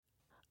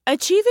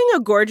Achieving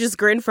a gorgeous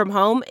grin from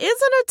home isn't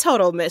a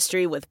total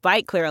mystery with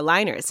Byte Clear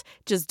aligners.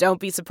 Just don't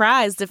be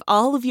surprised if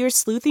all of your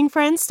sleuthing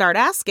friends start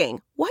asking,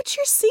 "What's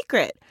your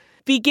secret?"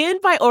 Begin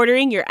by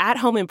ordering your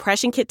at-home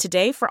impression kit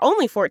today for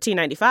only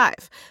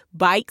 $14.95.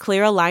 Byte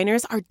Clear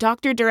aligners are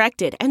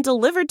doctor-directed and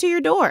delivered to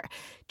your door.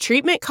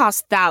 Treatment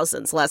costs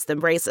thousands less than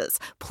braces.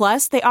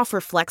 Plus, they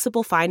offer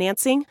flexible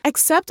financing,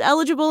 accept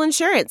eligible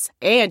insurance,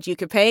 and you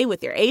can pay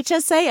with your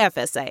HSA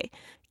FSA.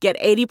 Get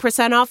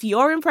 80% off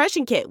your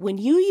impression kit when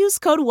you use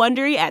code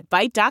WONDERY at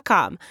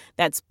Byte.com.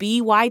 That's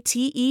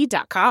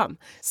BYTE.com.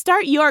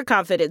 Start your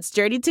confidence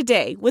journey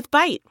today with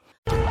Byte.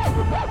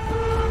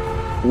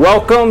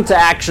 Welcome to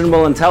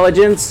Actionable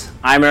Intelligence.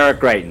 I'm Eric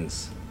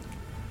Greitens.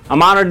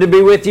 I'm honored to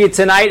be with you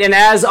tonight, and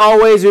as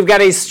always, we've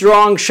got a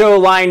strong show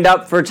lined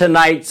up for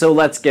tonight, so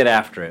let's get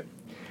after it.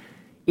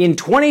 In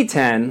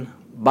 2010,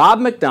 Bob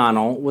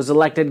McDonnell was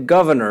elected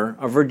governor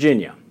of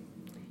Virginia.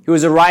 He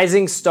was a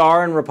rising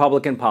star in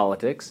Republican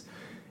politics,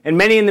 and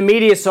many in the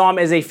media saw him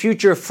as a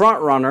future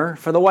frontrunner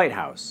for the White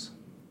House.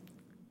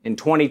 In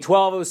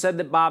 2012, it was said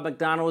that Bob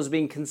McDonnell was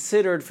being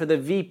considered for the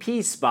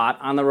VP spot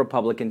on the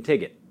Republican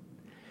ticket.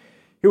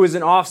 He was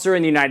an officer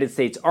in the United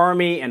States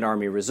Army and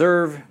Army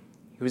Reserve.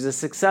 He was a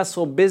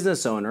successful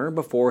business owner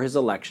before his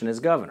election as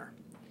governor.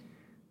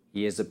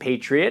 He is a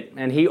patriot,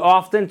 and he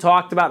often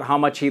talked about how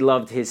much he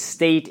loved his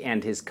state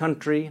and his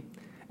country,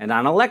 and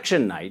on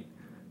election night,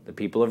 the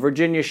people of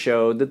Virginia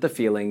showed that the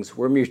feelings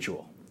were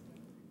mutual.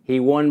 He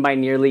won by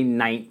nearly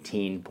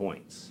 19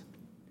 points.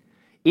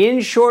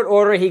 In short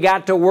order, he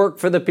got to work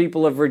for the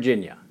people of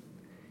Virginia.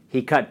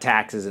 He cut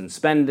taxes and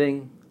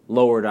spending,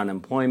 lowered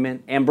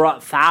unemployment, and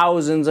brought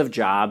thousands of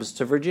jobs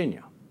to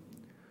Virginia.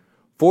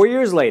 4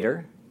 years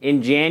later,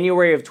 in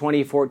January of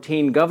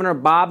 2014, Governor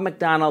Bob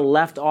McDonnell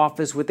left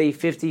office with a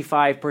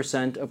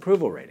 55%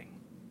 approval rating.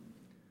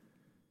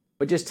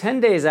 But just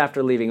 10 days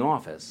after leaving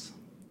office,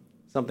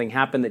 something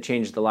happened that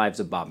changed the lives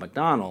of Bob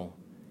McDonnell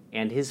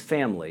and his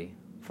family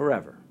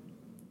forever.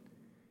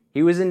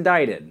 He was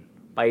indicted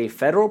by a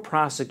federal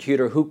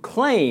prosecutor who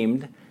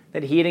claimed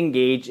that he had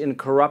engaged in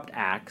corrupt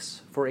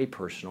acts for a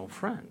personal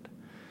friend.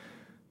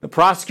 The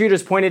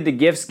prosecutors pointed to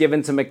gifts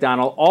given to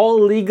McDonnell, all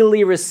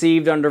legally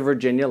received under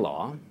Virginia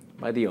law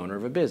by the owner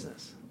of a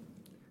business.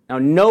 Now,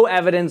 no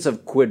evidence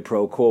of quid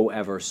pro quo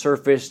ever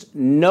surfaced,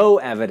 no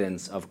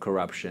evidence of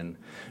corruption,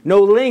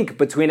 no link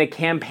between a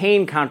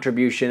campaign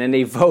contribution and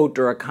a vote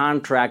or a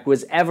contract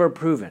was ever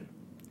proven.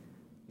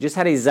 You just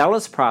had a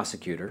zealous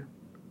prosecutor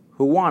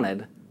who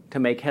wanted to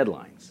make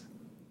headlines.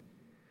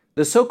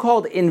 The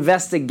so-called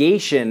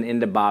investigation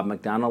into Bob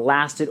McDonnell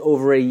lasted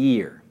over a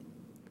year,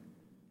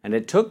 and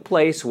it took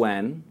place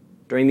when,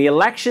 during the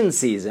election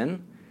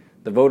season,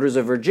 the voters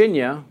of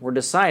Virginia were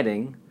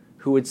deciding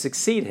who would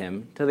succeed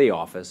him to the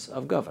office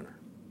of governor.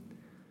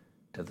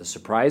 To the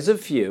surprise of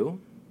few,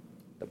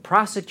 the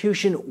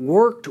prosecution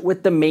worked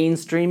with the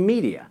mainstream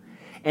media,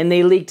 and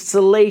they leaked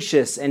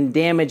salacious and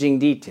damaging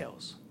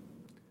details.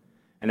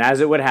 And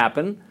as it would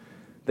happen,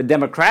 the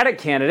Democratic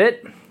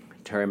candidate,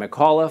 Terry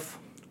McAuliffe,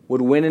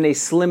 would win in a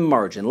slim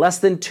margin, less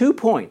than 2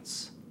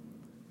 points,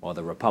 while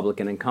the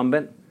Republican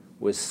incumbent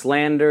was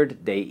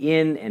slandered day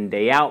in and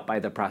day out by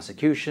the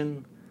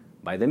prosecution,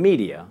 by the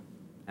media,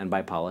 and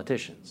by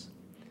politicians.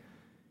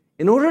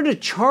 In order to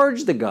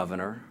charge the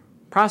governor,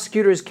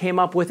 prosecutors came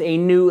up with a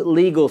new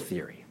legal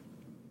theory.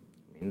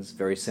 It means,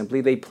 very simply,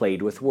 they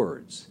played with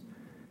words.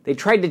 They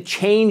tried to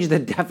change the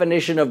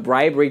definition of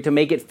bribery to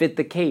make it fit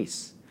the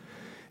case.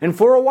 And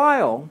for a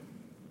while,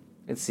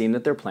 it seemed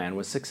that their plan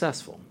was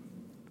successful.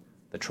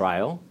 The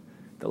trial,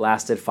 that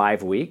lasted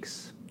 5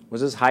 weeks,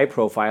 was as high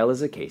profile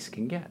as a case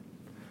can get.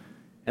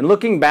 And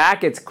looking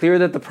back, it's clear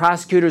that the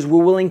prosecutors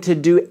were willing to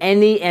do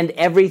any and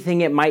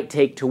everything it might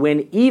take to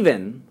win,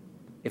 even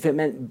if it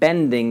meant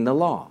bending the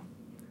law.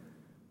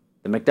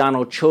 The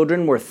McDonnell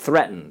children were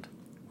threatened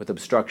with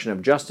obstruction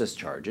of justice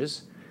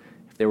charges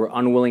if they were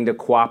unwilling to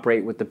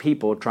cooperate with the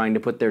people trying to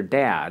put their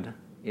dad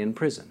in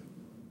prison.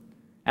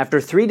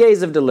 After 3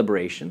 days of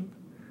deliberation,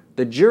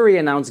 the jury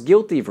announced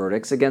guilty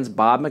verdicts against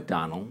Bob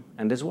McDonnell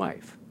and his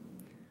wife.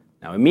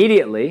 Now,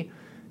 immediately,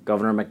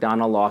 Governor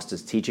McDonnell lost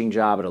his teaching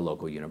job at a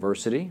local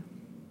university,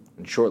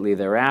 and shortly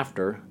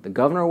thereafter, the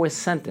governor was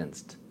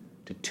sentenced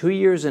to 2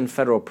 years in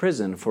federal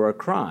prison for a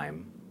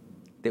crime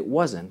that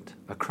wasn't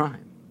a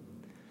crime.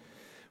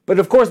 But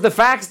of course, the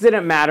facts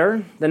didn't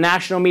matter. The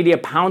national media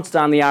pounced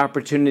on the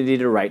opportunity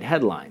to write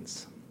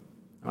headlines.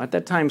 Now, at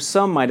that time,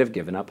 some might have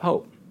given up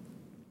hope.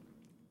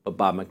 But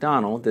Bob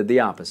McDonnell did the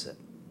opposite.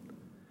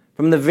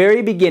 From the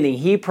very beginning,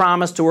 he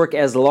promised to work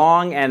as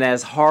long and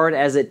as hard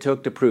as it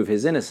took to prove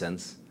his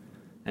innocence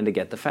and to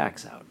get the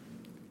facts out.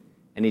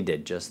 And he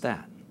did just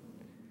that.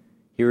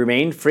 He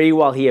remained free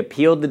while he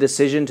appealed the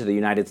decision to the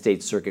United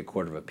States Circuit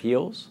Court of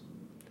Appeals.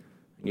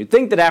 You'd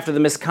think that after the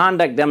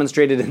misconduct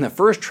demonstrated in the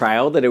first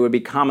trial that it would be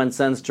common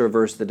sense to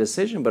reverse the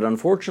decision, but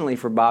unfortunately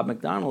for Bob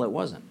McDonnell, it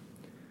wasn't.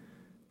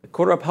 The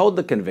court upheld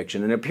the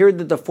conviction, and it appeared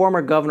that the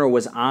former governor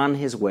was on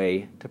his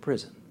way to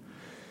prison.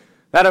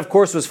 That, of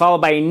course, was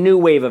followed by a new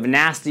wave of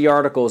nasty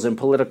articles and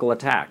political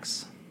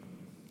attacks.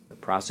 The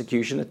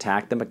prosecution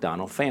attacked the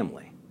McDonnell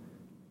family.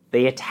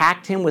 They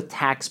attacked him with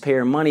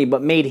taxpayer money,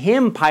 but made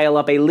him pile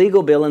up a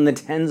legal bill in the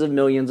tens of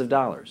millions of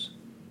dollars.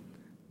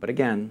 But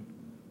again,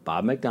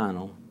 Bob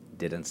McDonnell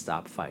didn't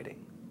stop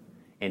fighting.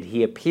 And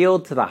he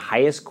appealed to the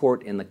highest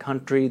court in the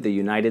country, the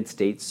United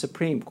States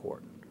Supreme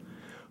Court.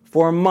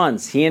 For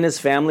months, he and his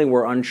family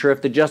were unsure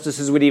if the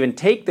justices would even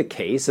take the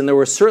case, and there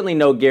was certainly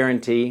no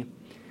guarantee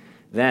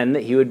then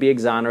that he would be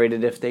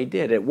exonerated if they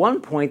did. At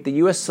one point, the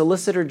U.S.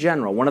 Solicitor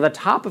General, one of the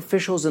top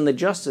officials in the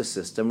justice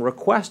system,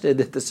 requested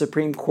that the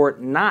Supreme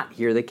Court not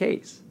hear the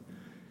case.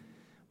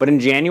 But in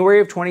January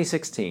of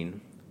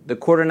 2016, the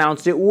court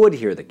announced it would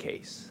hear the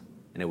case,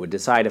 and it would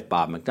decide if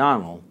Bob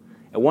McDonnell,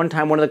 at one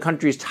time one of the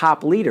country's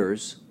top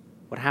leaders,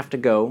 would have to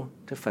go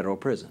to federal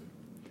prison.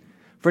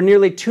 For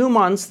nearly 2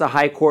 months, the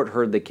High Court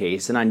heard the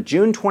case, and on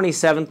June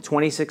 27,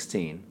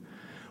 2016,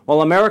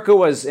 while America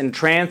was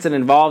entranced and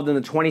involved in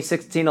the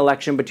 2016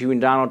 election between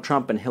Donald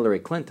Trump and Hillary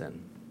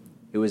Clinton,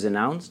 it was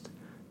announced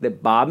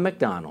that Bob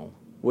McDonnell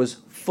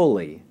was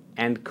fully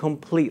and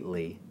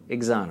completely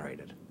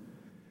exonerated.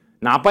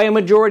 Not by a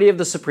majority of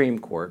the Supreme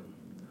Court,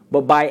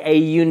 but by a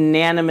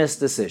unanimous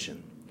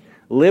decision.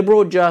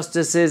 Liberal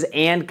justices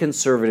and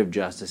conservative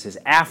justices,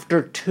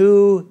 after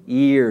 2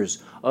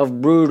 years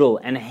of brutal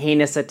and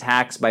heinous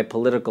attacks by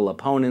political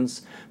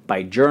opponents,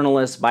 by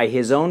journalists, by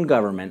his own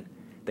government,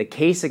 the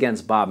case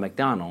against Bob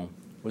McDonnell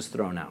was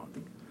thrown out.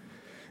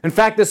 In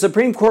fact, the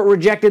Supreme Court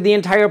rejected the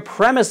entire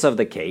premise of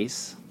the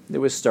case that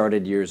was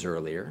started years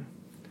earlier.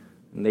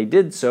 And they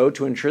did so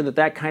to ensure that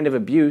that kind of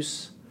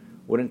abuse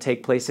wouldn't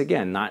take place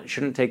again.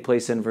 Shouldn't take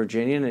place in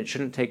Virginia, and it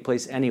shouldn't take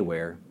place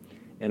anywhere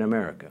in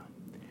America.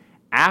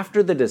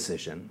 After the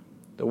decision,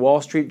 the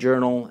Wall Street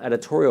Journal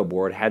editorial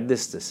board had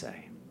this to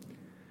say.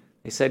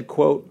 They said,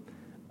 quote,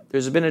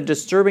 "There's been a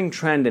disturbing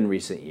trend in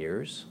recent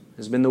years.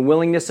 There's been the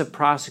willingness of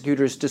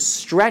prosecutors to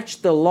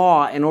stretch the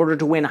law in order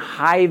to win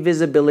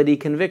high-visibility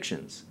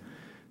convictions.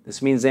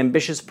 This means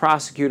ambitious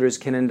prosecutors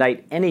can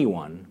indict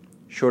anyone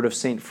short of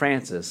St.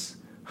 Francis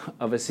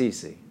of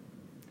Assisi."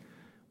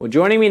 Well,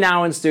 joining me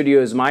now in studio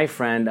is my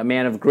friend, a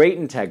man of great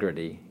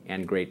integrity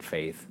and great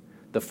faith,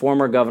 the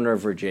former governor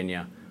of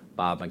Virginia,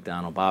 Bob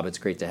McDonnell. Bob, it's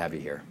great to have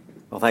you here.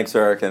 Well, thanks,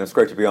 Eric, and it's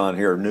great to be on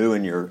here, new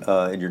in your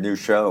new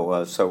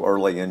show, so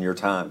early in your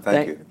time.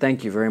 Thank you.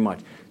 Thank you very much.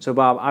 So,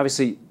 Bob,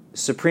 obviously,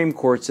 Supreme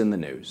Court's in the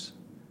news.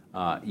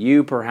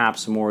 You,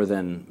 perhaps more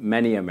than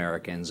many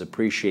Americans,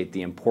 appreciate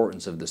the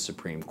importance of the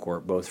Supreme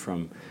Court, both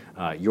from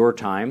your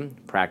time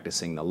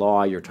practicing the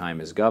law, your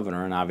time as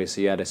governor, and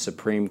obviously you had a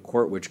Supreme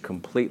Court which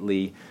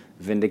completely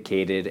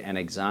vindicated and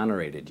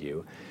exonerated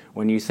you.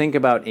 When you think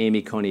about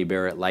Amy Coney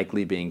Barrett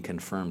likely being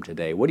confirmed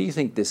today, what do you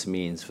think this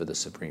means for the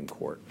Supreme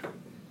Court?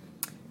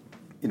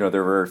 You know,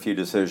 there are very few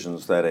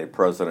decisions that a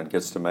president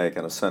gets to make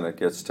and a Senate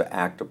gets to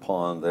act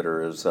upon that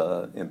are as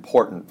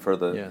important for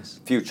the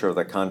future of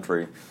the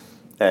country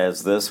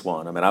as this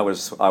one. I mean,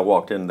 I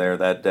walked in there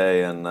that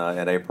day in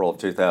April of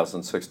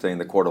 2016,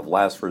 the court of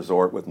last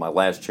resort, with my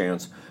last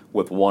chance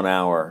with 1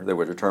 hour that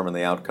would determine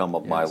the outcome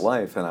of my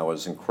life, and I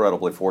was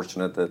incredibly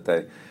fortunate that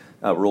they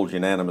ruled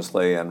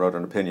unanimously and wrote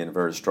an opinion in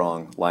very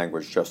strong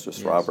language,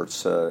 Justice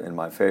Roberts, in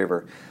my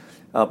favor.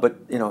 But,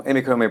 you know,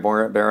 Amy Coney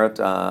Barrett,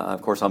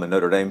 of course, I'm a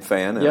Notre Dame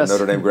fan and a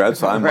Notre Dame grad,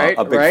 so I'm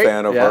a big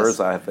fan of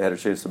hers. I've had a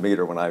chance to meet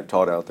her when I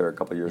taught out there a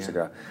couple of years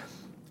ago.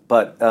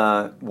 But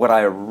what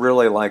I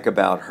really like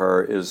about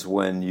her is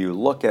when you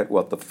look at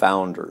what the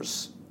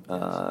founders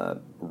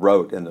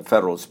wrote in the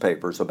Federalist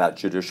Papers about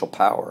judicial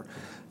power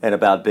and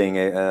about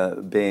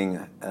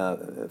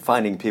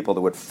finding people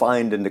that would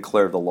find and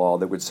declare the law,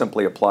 that would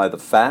simply apply the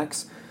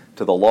facts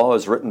to the law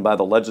as written by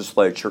the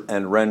legislature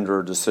and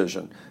render a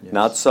decision,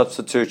 not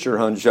substitute your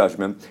own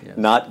judgment,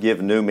 not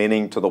give new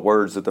meaning to the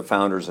words that the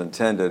founders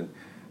intended.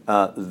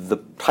 The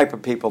type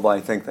of people that I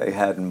think they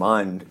had in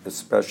mind,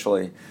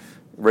 especially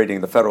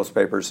reading the Federalist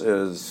Papers,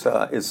 is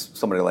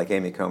somebody like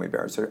Amy Coney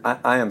Barrett. So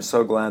I am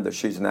so glad that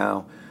she's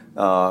now,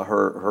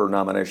 her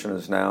nomination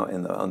is now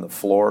on the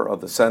floor of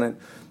the Senate,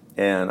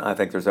 and I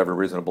think there's every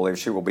reason to believe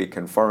she will be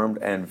confirmed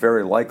and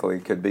very likely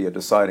could be a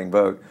deciding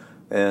vote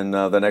in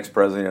the next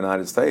president of the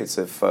United States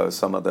if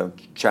some of the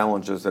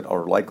challenges that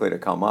are likely to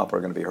come up are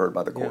going to be heard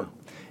by the court.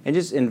 And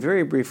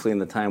very briefly in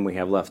the time we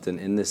have left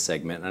in this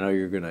segment, I know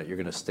you're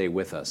gonna stay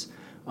with us.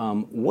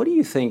 What do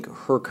you think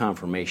her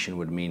confirmation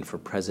would mean for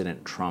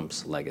President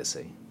Trump's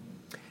legacy?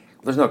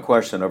 There's no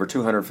question. Over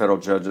 200 federal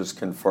judges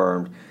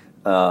confirmed,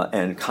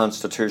 and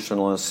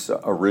constitutionalists,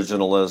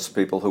 originalists,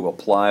 people who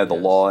apply the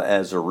law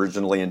as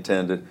originally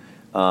intended,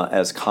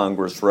 as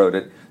Congress wrote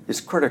it, is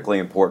critically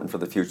important for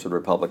the future of the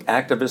Republic.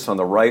 Activists on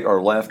the right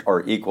or left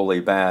are equally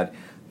bad,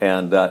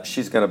 and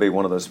she's going to be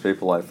one of those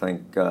people, I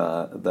think,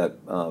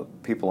 that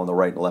people on the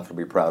right and left will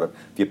be proud of.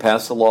 If you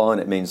pass the law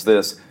and it means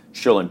this,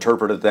 she'll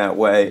interpret it that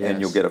way,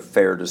 and you'll get a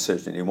fair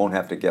decision. You won't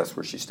have to guess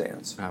where she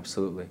stands.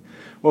 Absolutely.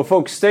 Well,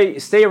 folks,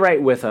 stay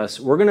right with us.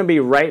 We're going to be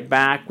right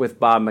back with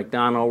Bob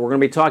McDonnell. We're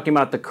going to be talking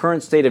about the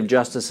current state of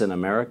justice in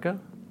America,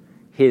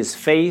 his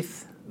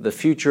faith, the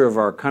future of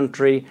our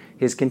country,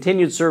 his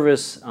continued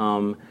service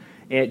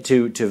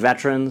to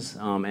veterans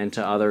and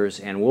to others.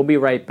 And we'll be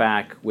right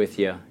back with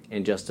you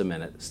in just a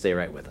minute. Stay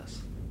right with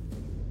us.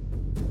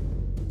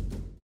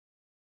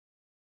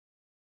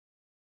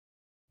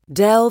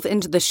 Delve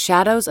into the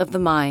shadows of the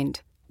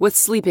mind with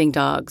Sleeping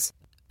Dogs,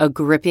 a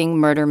gripping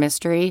murder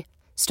mystery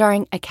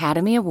starring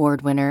Academy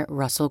Award winner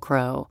Russell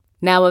Crowe.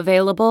 Now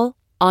available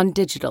on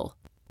digital.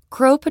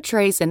 Crowe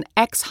portrays an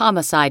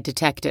ex-homicide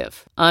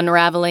detective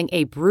unraveling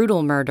a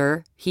brutal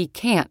murder he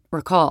can't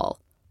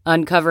recall.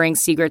 Uncovering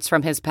secrets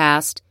from his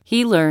past,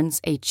 he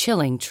learns a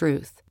chilling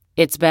truth.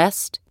 It's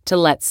best to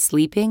let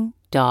sleeping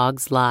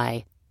dogs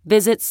lie.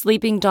 Visit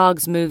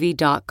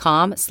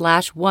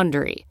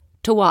sleepingdogsmovie.com/Wondery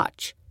to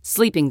watch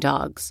Sleeping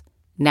Dogs,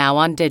 now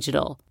on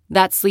digital.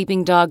 That's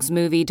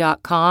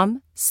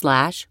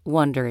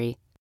sleepingdogsmovie.com/Wondery.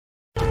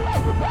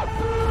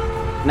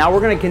 Now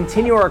we're going to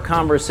continue our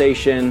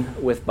conversation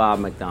with Bob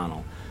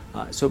McDonnell.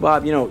 So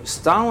Bob,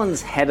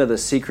 Stalin's head of the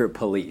secret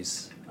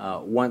police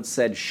once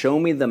said, "Show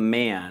me the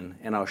man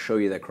and I'll show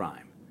you the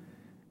crime."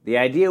 The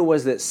idea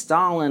was that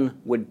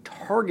Stalin would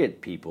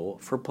target people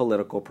for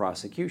political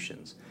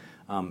prosecutions.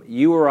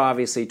 You were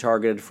obviously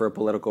targeted for a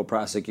political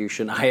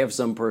prosecution. I have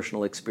some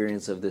personal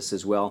experience of this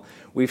as well.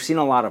 We've seen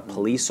a lot of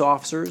police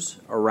officers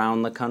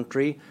around the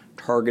country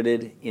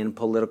targeted in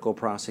political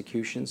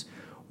prosecutions.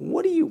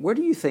 Where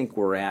do you think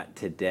we're at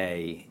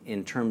today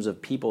in terms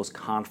of people's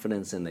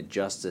confidence in the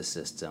justice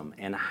system,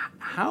 and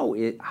how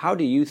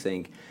do you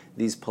think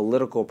these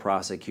political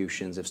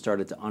prosecutions have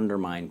started to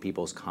undermine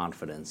people's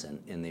confidence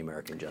in the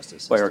American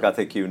justice system? Well, Eric, I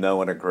think you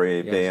know and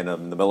agree, yes. being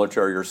in the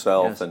military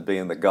yourself yes. and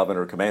being the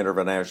governor, commander of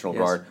a National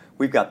yes. Guard,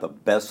 we've got the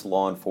best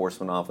law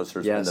enforcement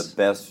officers yes. and the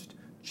best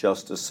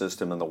justice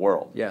system in the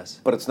world. Yes.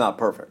 But it's not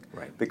perfect.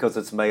 Right. Because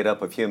it's made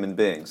up of human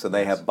beings, and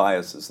they yes. have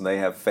biases, and they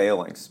have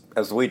failings,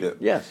 as we do.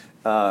 Yes.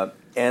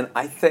 And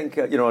I think,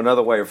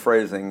 another way of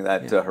phrasing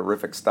that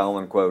horrific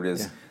Stalin quote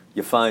is,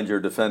 you find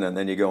your defendant,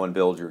 then you go and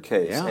build your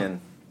case. Yeah.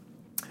 And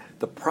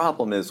the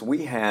problem is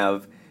we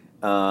have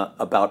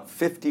about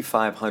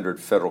 5,500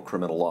 federal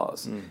criminal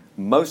laws.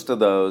 Most of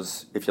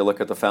those, if you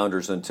look at the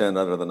founders' intent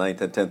under the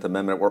 9th and 10th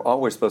Amendment, were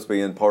always supposed to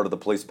be in part of the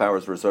police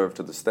powers reserved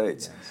to the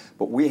states. Yes.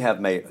 But we have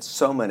made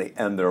so many,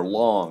 and they're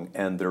long,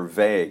 and they're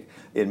vague.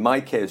 In my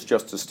case,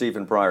 Justice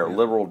Stephen Breyer,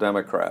 liberal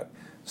Democrat,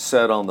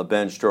 said on the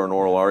bench during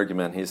oral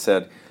argument, he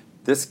said,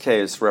 "This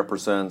case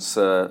represents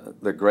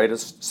the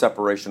greatest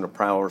separation of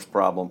powers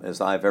problem as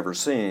I've ever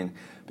seen,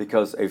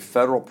 because a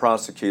federal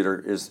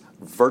prosecutor is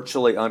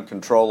virtually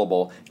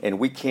uncontrollable, and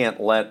we can't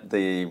let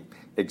the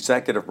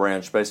executive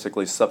branch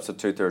basically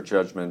substitute their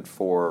judgment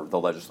for the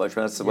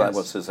legislature." That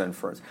was his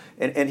inference.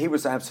 And he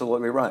was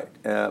absolutely right,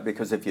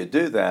 because if you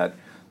do that,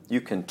 you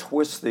can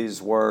twist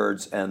these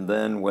words, and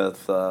then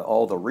with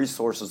all the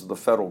resources of the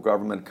federal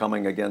government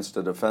coming against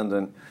a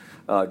defendant,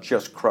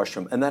 just crush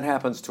them. And that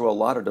happens to a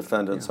lot of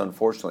defendants,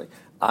 unfortunately.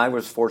 I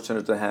was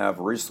fortunate to have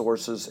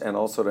resources and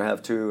also to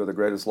have two of the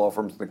greatest law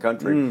firms in the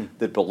country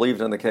that believed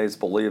in the case,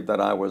 believed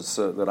that I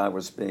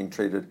was being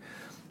treated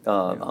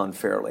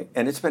unfairly.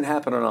 And it's been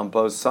happening on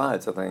both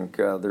sides. I think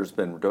there's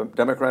been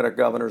Democratic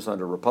governors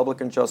under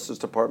Republican Justice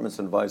Departments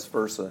and vice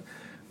versa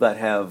that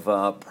have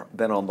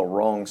been on the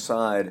wrong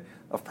side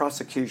of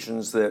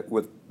prosecutions that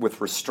with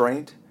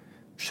restraint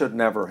should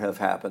never have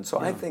happened. So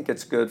I think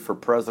it's good for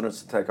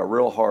presidents to take a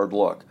real hard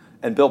look,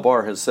 and Bill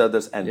Barr has said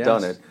this and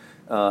done it,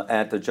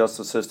 at the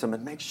justice system,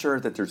 and make sure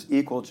that there's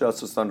equal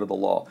justice under the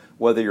law.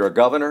 Whether you're a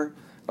governor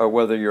or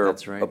whether you're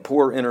a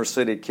poor inner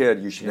city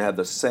kid, you should have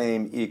the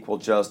same equal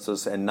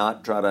justice, and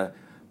not try to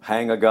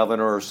hang a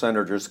governor or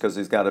senator just because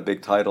he's got a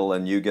big title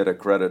and you get a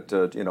credit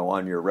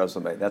on your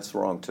resume. That's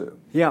wrong too.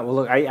 Yeah, well,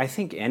 look, I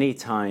think any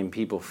time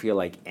people feel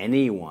like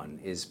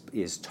anyone is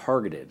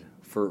targeted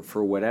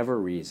for whatever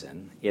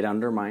reason, it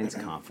undermines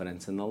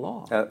confidence in the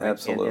law. Right?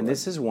 Absolutely. And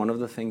this is one of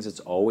the things that's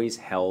always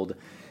held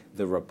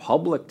the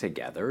Republic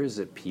together, is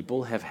that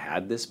people have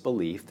had this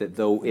belief that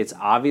though it's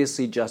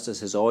obviously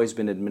justice has always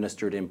been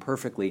administered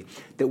imperfectly,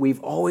 that we've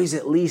always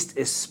at least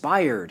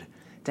aspired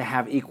to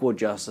have equal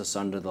justice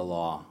under the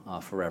law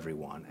for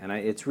everyone. And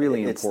it's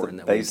really important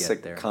that we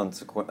get there. It's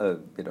the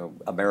basic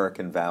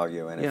American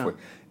value. And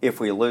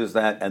if we lose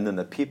that, and then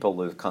the people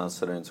lose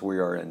confidence, we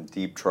are in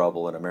deep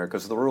trouble in America.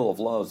 Because the rule of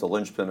law is the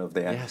linchpin of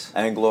the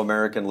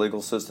Anglo-American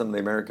legal system, the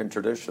American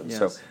tradition.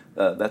 Yes.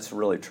 So that's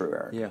really true,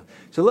 Eric. Yeah.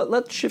 So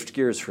let's shift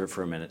gears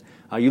for a minute.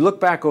 You look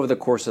back over the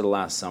course of the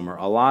last summer,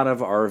 a lot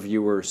of our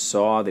viewers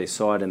saw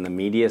it in the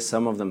media,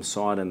 some of them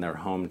saw it in their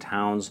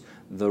hometowns,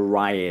 the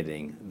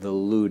rioting, the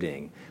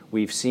looting.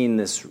 We've seen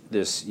this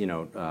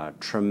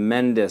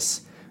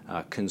tremendous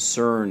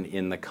concern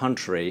in the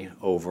country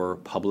over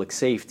public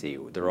safety.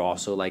 There are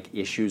also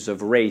issues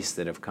of race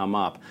that have come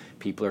up.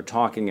 People are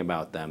talking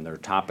about them. They're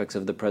topics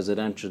of the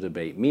presidential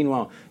debate.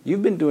 Meanwhile,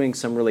 you've been doing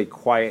some really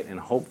quiet and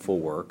hopeful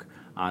work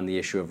on the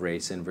issue of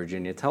race in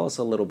Virginia. Tell us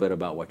a little bit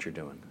about what you're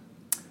doing.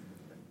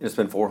 It's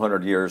been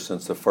 400 years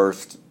since the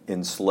first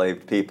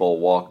enslaved people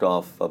walked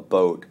off a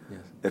boat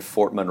at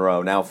Fort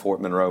Monroe, now Fort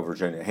Monroe,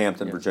 Virginia,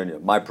 Hampton, Virginia.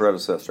 My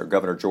predecessor,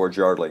 Governor George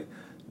Yardley,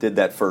 did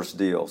that first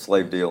deal,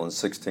 slave deal in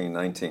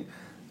 1619.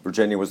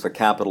 Virginia was the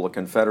capital of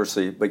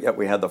Confederacy, but yet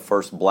we had the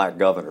first black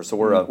governor. So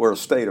we're a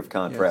state of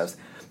contrast.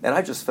 Yes. And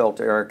I just felt,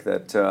 Eric,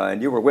 that,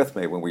 and you were with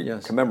me when we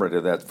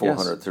commemorated that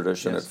 400th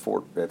tradition at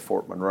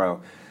Fort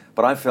Monroe.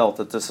 But I felt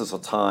that this is a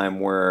time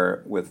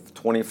where, with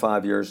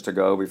 25 years to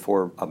go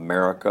before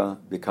America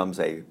becomes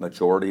a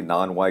majority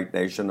non-white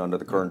nation under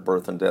the current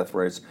birth and death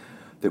rates,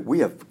 that we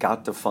have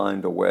got to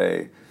find a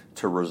way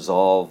to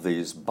resolve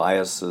these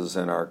biases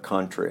in our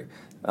country.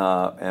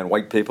 And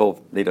white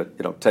people need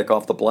to take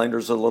off the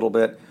blinders a little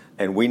bit,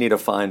 and we need to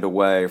find a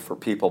way for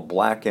people,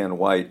 black and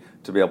white,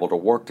 to be able to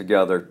work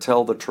together,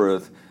 tell the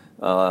truth,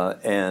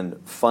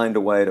 and find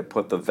a way to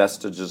put the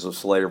vestiges of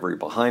slavery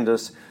behind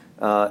us,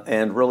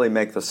 and really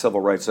make the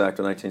Civil Rights Act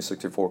of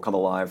 1964 come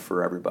alive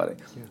for everybody.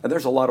 Yeah. And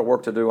there's a lot of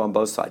work to do on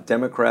both sides,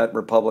 Democrat,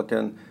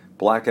 Republican,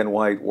 black and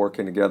white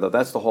working together.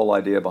 That's the whole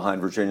idea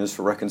behind Virginians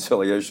for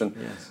Reconciliation.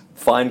 Yes.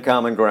 Find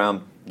common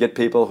ground, get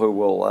people who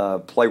will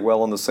play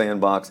well in the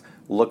sandbox,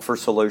 look for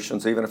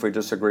solutions, even if we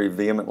disagree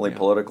vehemently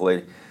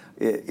politically.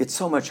 It's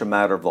so much a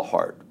matter of the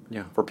heart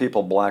for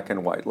people black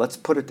and white. Let's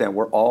put it down.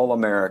 We're all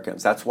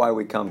Americans. That's why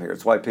we come here.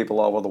 It's why people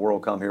all over the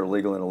world come here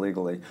legally and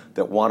illegally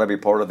that want to be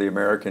part of the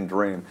American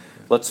dream.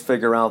 Let's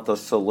figure out the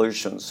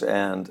solutions.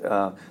 And,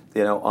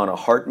 on a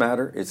heart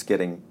matter, it's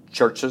getting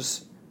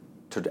churches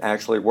to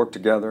actually work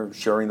together,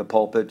 sharing the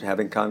pulpit,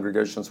 having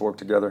congregations work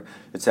together.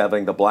 It's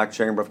having the Black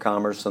Chamber of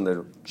Commerce and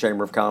the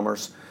Chamber of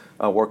Commerce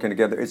working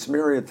together. It's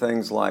myriad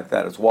things like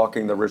that. It's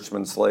walking the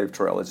Richmond Slave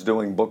Trail. It's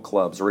doing book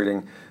clubs,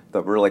 reading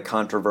the really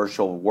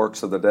controversial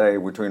works of the day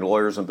between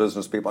lawyers and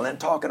business people, and then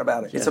talking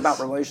about it. Yes. It's about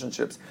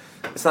relationships.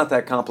 It's not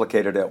that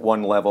complicated at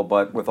one level,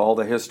 but with all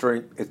the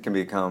history, it can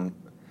become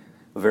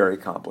very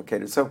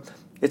complicated. So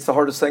it's the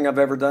hardest thing I've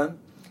ever done,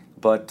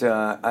 but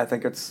I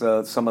think it's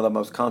some of the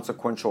most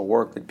consequential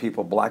work that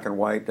people, black and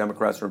white,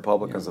 Democrats and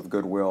Republicans of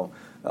goodwill,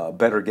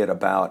 better get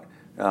about.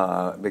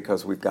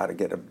 Because we've got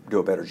to do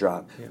a better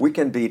job. Yeah. We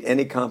can beat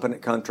any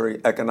competent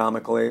country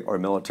economically or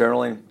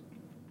militarily,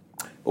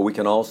 but we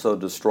can also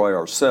destroy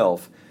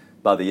ourselves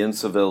by the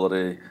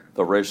incivility,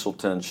 the racial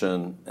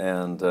tension,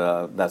 and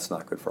that's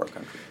not good for our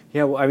country.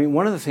 Yeah, well, I mean,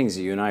 one of the things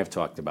that you and I have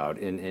talked about,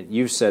 and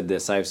you've said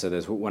this, I've said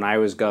this, when I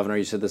was governor,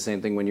 you said the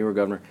same thing when you were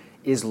governor,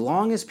 as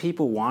long as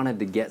people wanted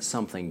to get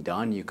something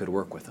done, you could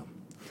work with them.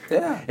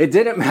 Yeah. It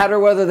didn't matter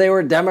whether they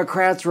were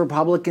Democrats,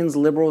 Republicans,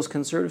 liberals,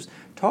 conservatives.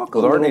 There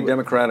aren't any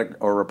Democratic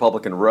or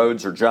Republican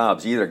roads or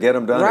jobs. You either get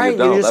them done or you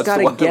don't. Right, you just got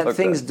to get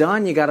things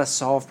done. You got to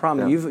solve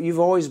problems. Yeah. You've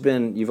always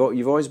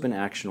been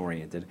action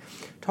oriented.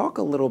 Talk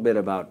a little bit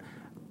about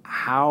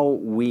how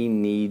we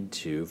need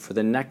to, for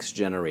the next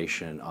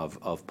generation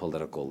of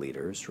political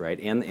leaders, right,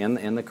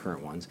 and the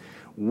current ones.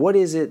 What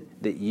is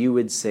it that you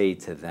would say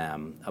to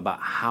them about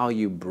how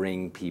you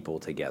bring people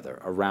together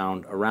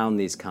around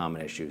these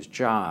common issues?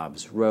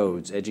 Jobs,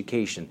 roads,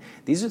 education.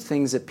 These are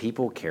things that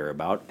people care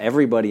about.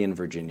 Everybody in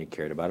Virginia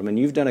cared about them. And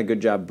you've done a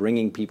good job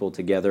bringing people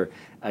together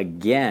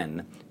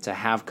again to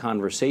have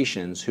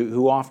conversations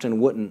who often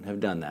wouldn't have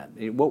done that.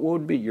 What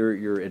would be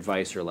your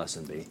advice or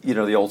lesson be? You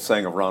know, the old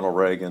saying of Ronald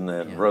Reagan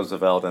and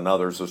Roosevelt and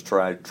others was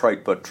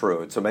trite but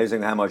true. It's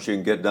amazing how much you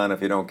can get done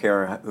if you don't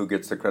care who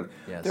gets the credit.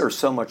 Yes. There is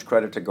so much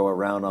credit to go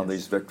around on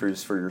these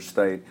victories for your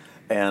state,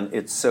 and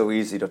it's so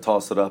easy to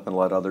toss it up and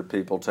let other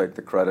people take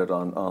the credit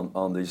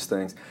on these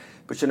things.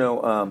 But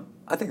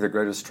I think the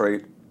greatest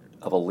trait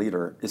of a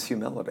leader is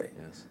humility.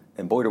 Yes.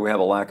 And boy, do we have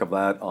a lack of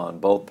that on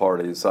both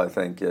parties, I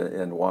think,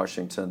 in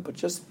Washington. But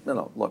just,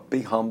 look,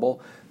 be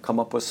humble, come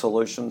up with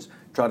solutions,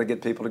 try to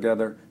get people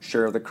together,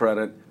 share the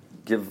credit,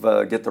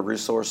 get the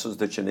resources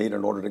that you need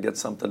in order to get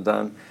something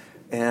done.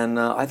 And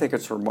I think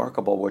it's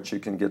remarkable what you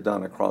can get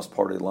done across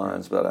party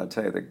lines. But I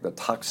tell you, the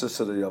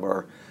toxicity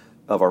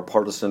of our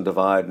partisan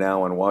divide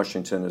now in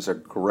Washington is a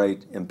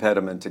great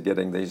impediment to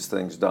getting these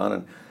things done.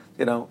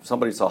 And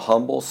somebody's a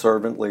humble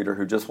servant leader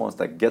who just wants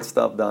to get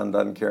stuff done,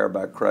 doesn't care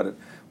about credit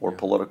or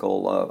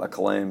political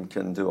acclaim,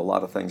 can do a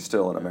lot of things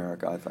still in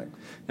America, I think.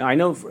 Now, I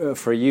know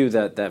for you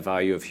that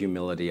value of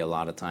humility a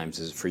lot of times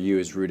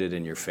is rooted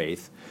in your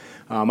faith.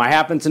 I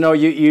happen to know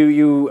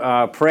you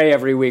pray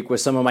every week with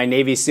some of my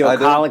Navy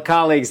SEAL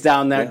colleagues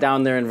down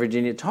there in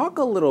Virginia. Talk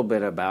a little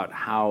bit about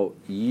how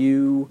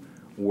you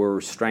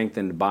were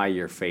strengthened by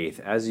your faith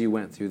as you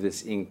went through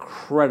this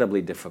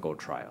incredibly difficult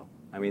trial.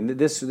 I mean,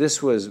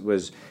 this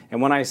was,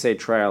 and when I say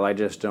trial, I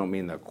just don't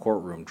mean the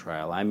courtroom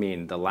trial. I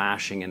mean the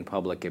lashing in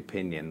public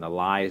opinion, the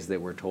lies that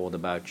were told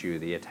about you,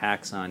 the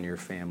attacks on your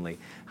family.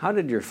 How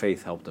did your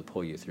faith help to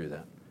pull you through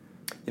that?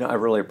 I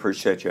really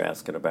appreciate you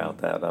asking about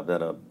that. I've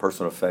been a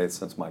person of faith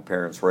since my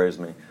parents raised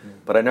me,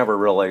 but I never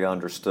really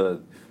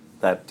understood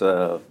that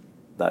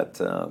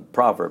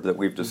proverb that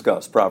we've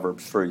discussed,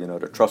 Proverbs 3,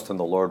 to trust in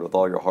the Lord with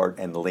all your heart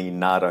and lean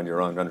not on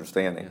your own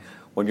understanding. Yeah.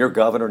 When you're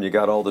governor and you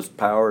got all this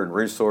power and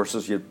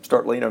resources, you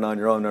start leaning on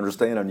your own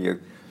understanding.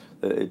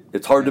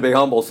 It's hard to be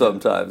humble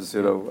sometimes,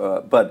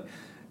 but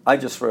I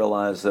just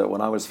realized that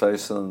when I was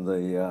facing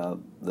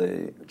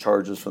the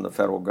charges from the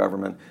federal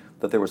government,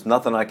 that there was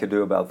nothing I could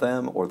do about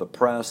them or the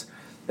press.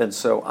 And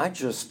so I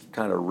just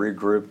kind of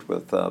regrouped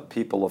with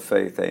people of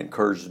faith. They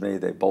encouraged me,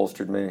 they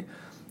bolstered me.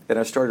 And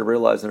I started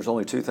realizing there's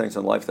only two things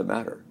in life that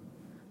matter.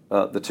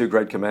 The two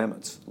great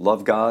commandments.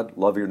 Love God,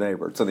 love your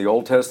neighbor. It's in the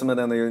Old Testament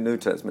and the New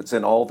Testament. It's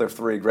in all the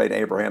three great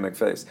Abrahamic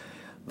faiths,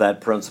 that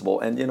principle.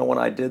 And, when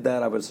I did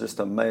that, I was just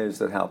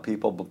amazed at how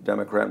people,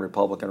 Democrat and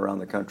Republican around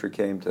the country,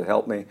 came to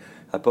help me.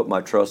 I put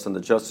my trust in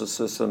the justice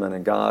system and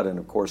in God, and,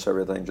 of course,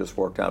 everything just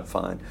worked out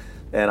fine.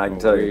 And I can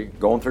tell you,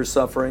 going through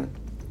suffering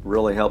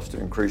really helps to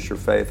increase your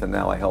faith, and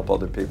now I help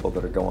other people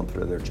that are going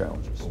through their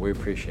challenges. Well, we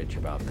appreciate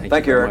you, Bob. Thank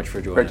you very much for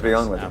joining us. Great to be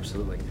on with you.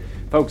 Absolutely.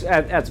 Folks,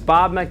 that's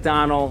Bob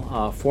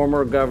McDonnell,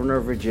 former governor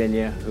of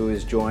Virginia, who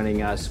is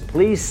joining us.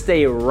 Please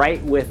stay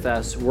right with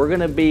us. We're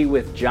going to be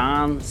with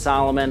John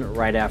Solomon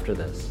right after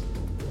this.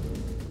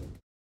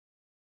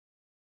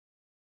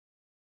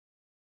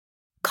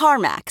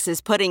 CarMax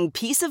is putting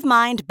peace of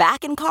mind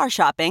back in car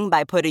shopping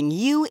by putting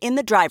you in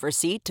the driver's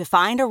seat to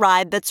find a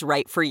ride that's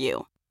right for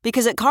you.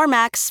 Because at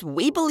CarMax,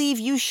 we believe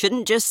you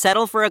shouldn't just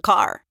settle for a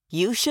car.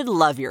 You should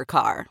love your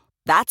car.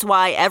 That's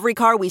why every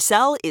car we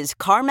sell is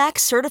CarMax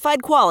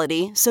certified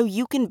quality, so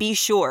you can be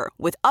sure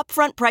with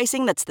upfront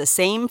pricing that's the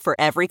same for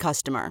every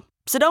customer.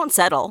 So don't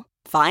settle.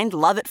 Find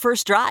love at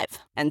first drive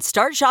and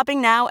start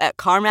shopping now at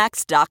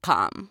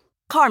CarMax.com.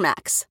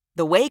 CarMax,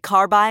 the way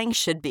car buying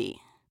should be.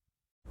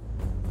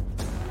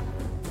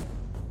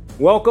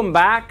 Welcome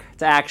back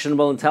to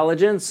Actionable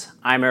Intelligence.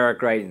 I'm Eric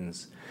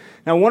Greitens.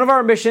 Now, one of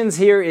our missions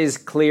here is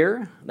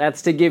clear.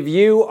 That's to give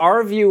you,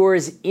 our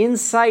viewers,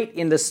 insight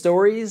into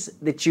stories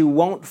that you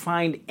won't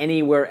find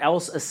anywhere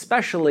else,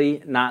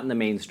 especially not in the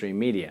mainstream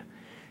media.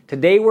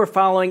 Today, we're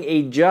following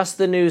a Just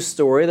the News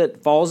story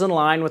that falls in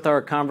line with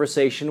our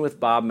conversation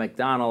with Bob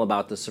McDonnell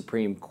about the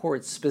Supreme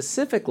Court.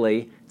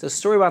 Specifically, it's a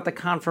story about the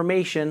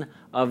confirmation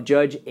of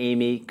Judge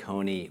Amy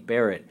Coney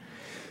Barrett.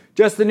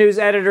 Just the News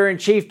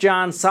editor-in-chief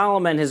John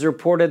Solomon has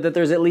reported that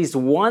there's at least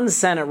one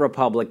Senate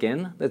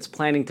Republican that's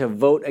planning to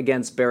vote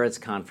against Barrett's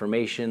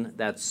confirmation.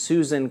 That's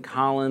Susan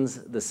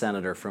Collins, the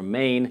senator from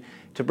Maine.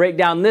 To break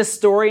down this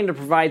story and to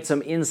provide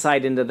some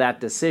insight into that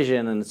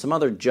decision and some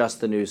other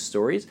Just the News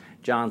stories,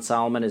 John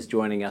Solomon is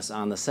joining us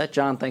on the set.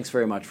 John, thanks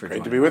very much for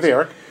joining us. Great to be with you,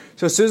 Eric.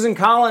 So Susan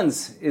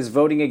Collins is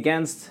voting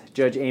against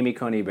Judge Amy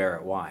Coney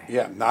Barrett. Why?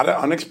 Yeah, not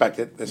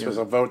unexpected. This was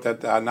a vote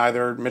that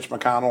neither Mitch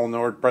McConnell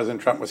nor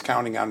President Trump was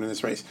counting on in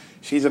this race.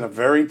 She's in a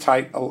very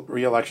tight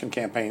re-election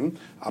campaign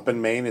up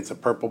in Maine. It's a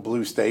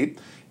purple-blue state.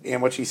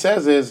 And what she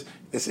says is,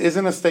 this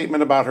isn't a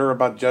statement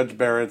about Judge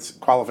Barrett's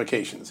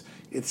qualifications.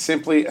 It's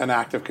simply an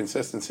act of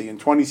consistency. In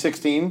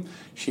 2016,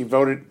 she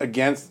voted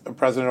against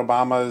President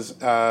Obama's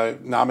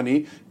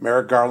nominee,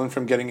 Merrick Garland,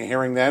 from getting a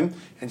hearing then.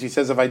 And she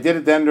says, if I did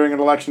it then during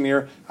an election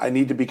year, I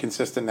need to be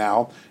consistent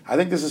now. I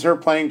think this is her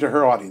playing to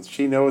her audience.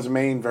 She knows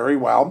Maine very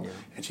well,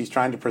 and she's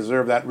trying to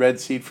preserve that red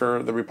seat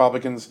for the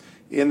Republicans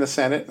in the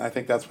Senate, and I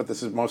think that's what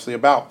this is mostly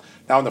about.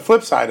 Now, on the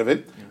flip side of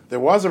it, there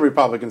was a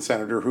Republican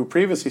senator who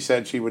previously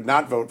said she would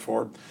not vote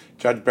for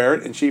Judge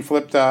Barrett, and she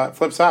flipped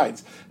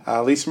sides.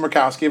 Lisa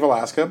Murkowski of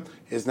Alaska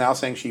is now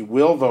saying she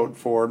will vote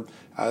for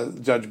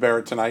Judge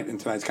Barrett tonight in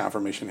tonight's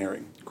confirmation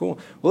hearing. Cool.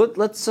 Well,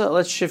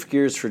 let's shift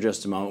gears for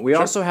just a moment. We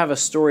also have a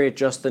story at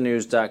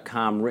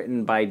justthenews.com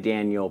written by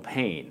Daniel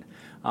Payne.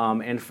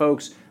 And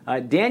folks,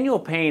 Daniel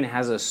Payne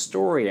has a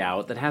story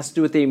out that has to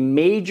do with a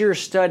major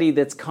study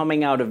that's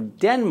coming out of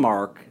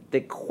Denmark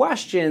that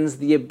questions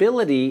the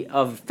ability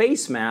of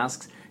face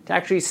masks to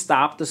actually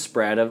stop the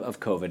spread of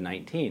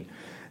COVID-19.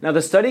 Now,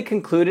 the study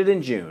concluded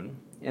in June,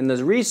 and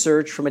the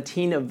research from a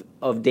team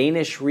of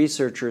Danish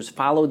researchers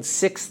followed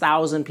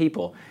 6,000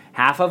 people.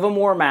 Half of them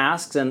wore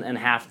masks and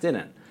half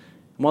didn't.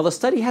 While the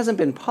study hasn't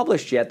been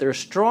published yet, there are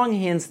strong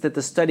hints that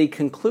the study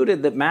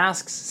concluded that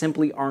masks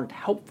simply aren't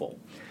helpful.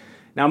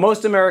 Now,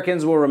 most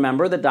Americans will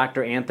remember that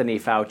Dr. Anthony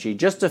Fauci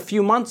just a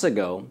few months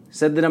ago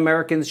said that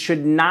Americans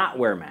should not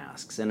wear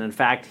masks. And in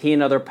fact, he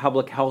and other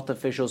public health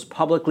officials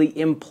publicly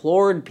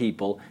implored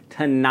people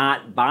to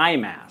not buy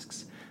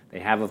masks. They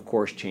have, of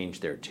course,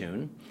 changed their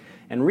tune.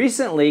 And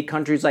recently,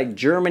 countries like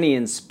Germany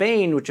and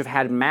Spain, which have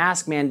had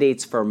mask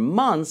mandates for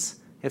months,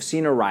 have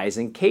seen a rise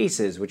in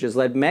cases, which has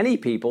led many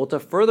people to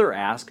further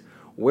ask,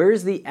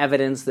 where's the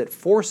evidence that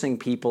forcing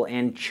people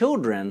and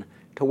children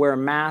to wear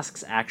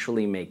masks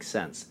actually makes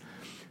sense?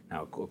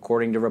 Now,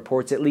 according to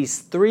reports, at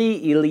least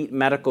 3 elite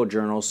medical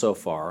journals so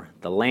far,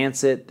 The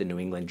Lancet, the New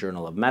England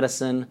Journal of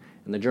Medicine,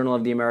 and the Journal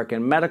of the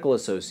American Medical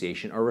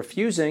Association, are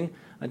refusing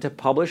to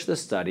publish the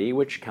study,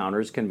 which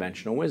counters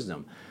conventional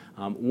wisdom.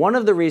 One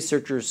of the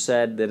researchers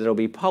said that it'll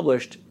be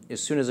published as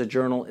soon as a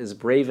journal is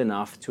brave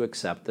enough to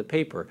accept the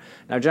paper.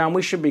 Now, John,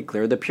 we should be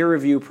clear. The peer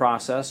review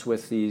process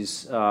with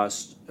these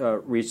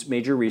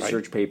major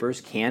research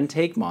papers can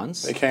take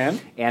months. They can.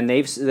 And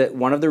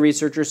one of the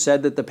researchers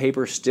said that the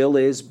paper still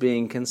is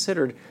being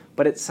considered.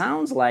 But it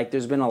sounds like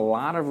there's been a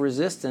lot of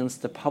resistance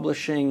to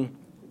publishing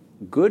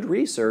good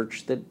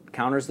research that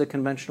counters the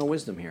conventional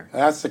wisdom here.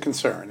 That's the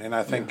concern. And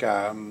I think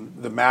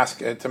the mask,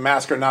 to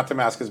mask or not to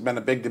mask, has been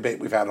a big debate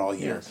we've had all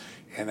year. Yes.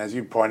 And as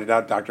you pointed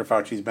out, Dr.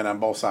 Fauci's been on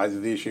both sides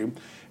of the issue.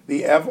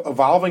 The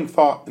evolving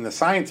thought in the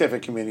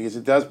scientific community is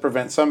it does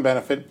prevent some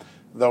benefit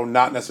though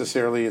not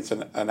necessarily it's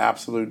an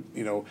absolute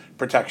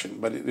protection,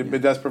 but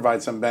it does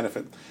provide some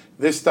benefit.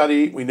 This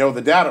study, we know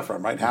the data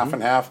from, right? Half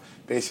and half.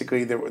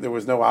 Basically, there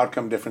was no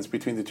outcome difference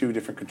between the two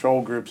different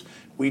control groups.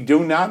 We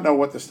do not know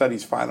what the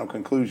study's final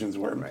conclusions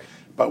were. Right.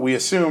 But we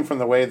assume from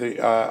the way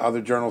the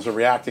other journals are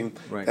reacting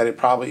that it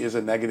probably is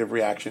a negative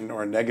reaction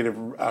or a negative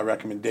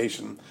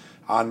recommendation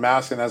on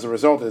masks, and as a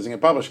result, it doesn't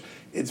get published.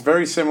 It's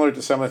very similar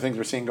to some of the things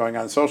we're seeing going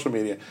on social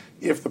media.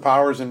 If the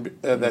powers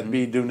that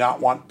be do not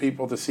want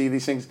people to see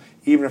these things,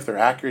 even if they're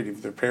accurate,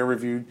 if they're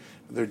peer-reviewed,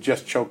 they're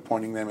just choke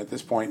pointing them at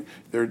this point.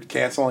 They're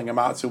canceling them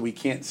out so we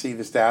can't see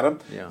this data.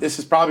 Yeah. This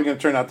is probably going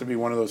to turn out to be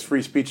one of those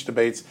free speech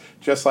debates,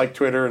 just like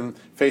Twitter and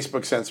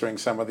Facebook censoring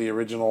some of the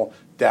original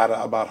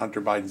data about Hunter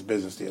Biden's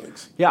business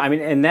dealings. Yeah, I mean,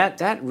 and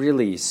that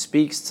really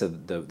speaks to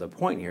the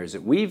point here, is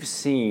that we've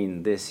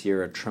seen this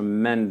year a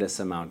tremendous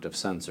amount of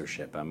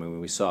censorship. I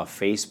mean, we saw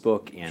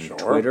Facebook and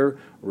Twitter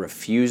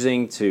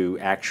refusing to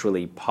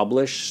actually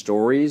publish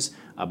stories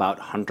about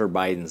Hunter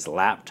Biden's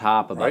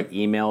laptop, about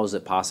emails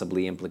that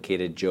possibly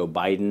implicated Joe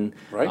Biden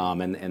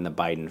and the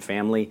Biden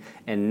family.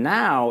 And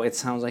now it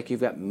sounds like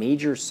you've got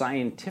major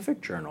scientific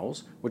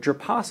journals, which are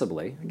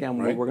possibly, again,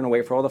 we're going to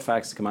wait for all the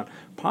facts to come out,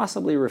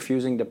 possibly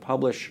refusing to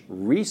publish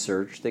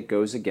research that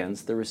goes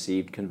against the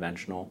received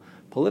conventional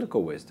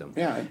political wisdom.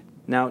 Yeah.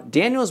 Now,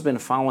 Daniel's been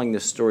following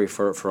this story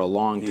for a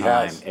long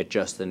time at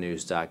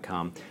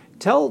justthenews.com.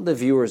 Tell the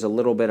viewers a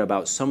little bit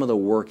about some of the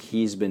work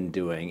he's been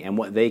doing and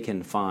what they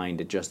can find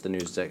at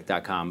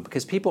justthenews.com,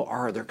 because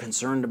they're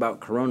concerned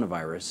about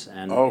coronavirus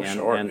and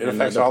it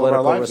affects all of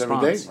our lives every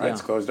day. Right?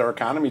 It's closed our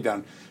economy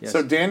down. Yes.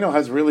 So Daniel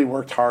has really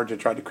worked hard to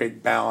try to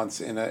create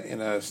balance in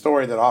a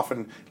story that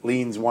often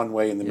leans one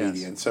way in the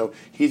media, and so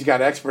he's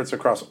got experts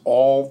across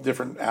all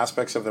different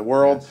aspects of the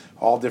world,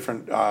 all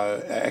different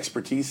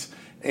expertise,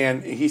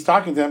 and he's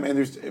talking to them.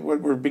 And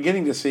what we're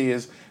beginning to see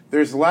is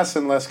there's less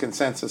and less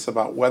consensus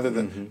about whether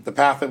the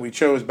path that we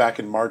chose back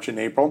in March and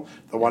April,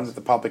 the one that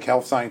the public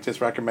health scientists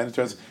recommended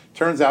to us,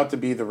 turns out to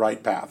be the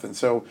right path. And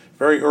so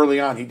very early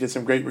on, he did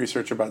some great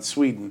research about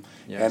Sweden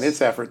and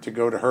its effort to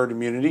go to herd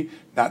immunity,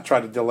 not try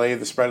to delay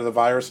the spread of the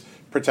virus,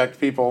 protect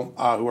people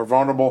who are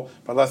vulnerable,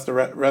 but let the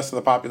rest of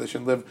the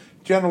population live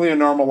generally a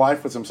normal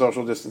life with some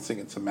social distancing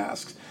and some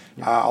masks.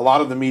 A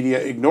lot of the media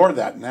ignored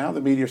that. Now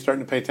the media are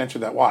starting to pay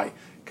attention to that. Why?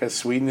 Because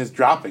Sweden is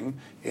dropping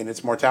in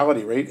its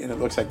mortality rate, and it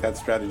looks like that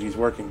strategy is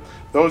working.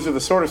 Those are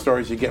the sort of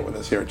stories you get with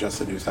us here at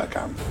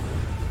justthenews.com.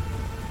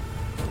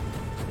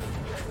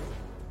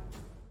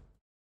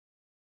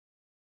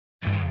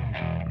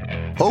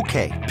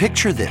 Okay,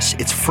 picture this.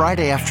 It's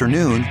Friday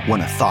afternoon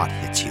when a thought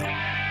hits you.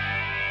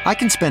 I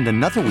can spend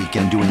another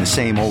weekend doing the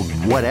same old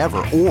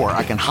whatever, or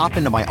I can hop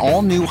into my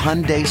all-new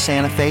Hyundai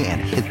Santa Fe and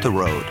hit the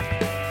road.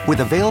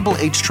 With available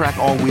H-Track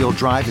all-wheel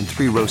drive and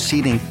 3-row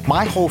seating,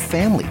 my whole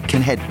family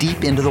can head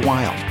deep into the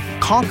wild.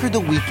 Conquer the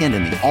weekend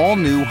in the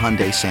all-new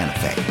Hyundai Santa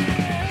Fe.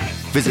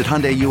 Visit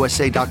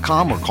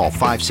HyundaiUSA.com or call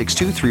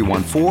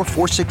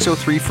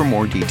 562-314-4603 for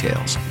more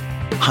details.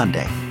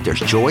 Hyundai, there's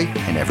joy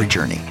in every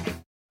journey.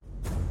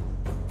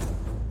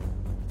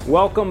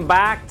 Welcome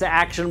back to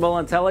Actionable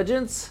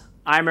Intelligence.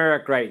 I'm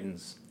Eric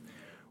Greitens.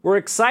 We're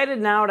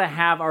excited now to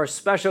have our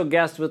special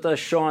guest with us,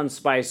 Sean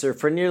Spicer.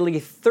 For nearly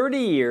 30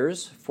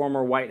 years,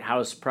 former White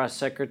House press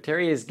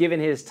secretary has given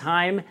his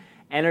time,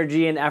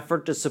 energy, and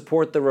effort to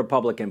support the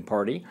Republican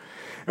Party.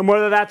 And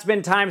whether that's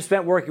been time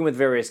spent working with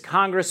various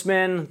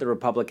congressmen, the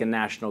Republican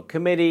National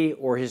Committee,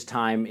 or his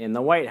time in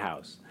the White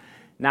House.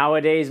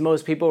 Nowadays,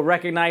 most people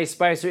recognize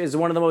Spicer as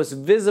one of the most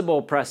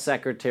visible press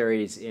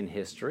secretaries in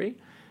history.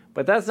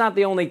 But that's not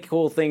the only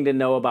cool thing to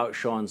know about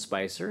Sean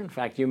Spicer. In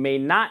fact, you may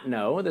not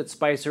know that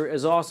Spicer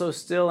is also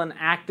still an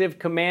active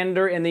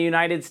commander in the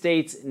United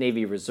States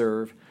Navy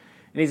Reserve.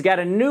 And he's got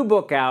a new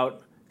book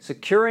out,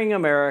 Securing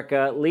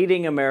America,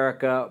 Leading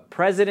America,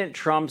 President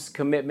Trump's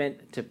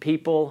Commitment to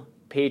People,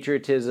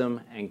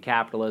 Patriotism, and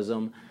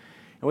Capitalism.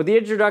 And with the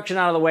introduction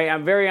out of the way,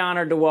 I'm very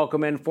honored to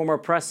welcome in former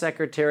Press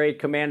Secretary,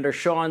 Commander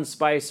Sean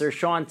Spicer.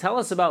 Sean, tell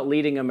us about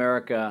Leading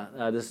America,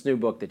 this new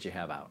book that you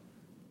have out.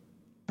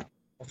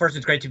 Well, first,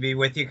 it's great to be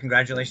with you.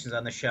 Congratulations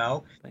on the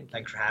show.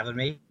 Thanks for having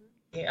me.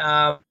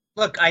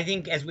 Look, I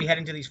think as we head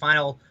into these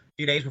final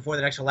few days before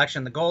the next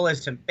election, the goal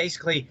is to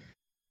basically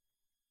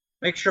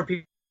make sure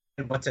people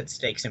know what's at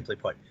stake, simply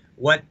put,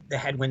 what the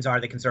headwinds are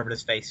that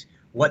conservatives face,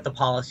 what the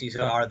policies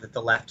are that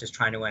the left is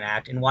trying to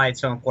enact, and why it's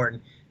so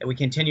important that we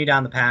continue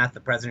down the path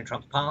of President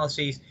Trump's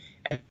policies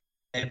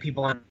and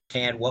people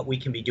understand what we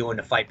can be doing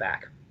to fight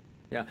back.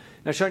 Yeah.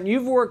 Now, Sean,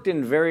 you've worked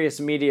in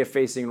various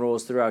media-facing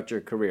roles throughout your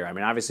career. I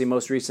mean, obviously,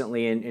 most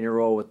recently in your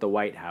role with the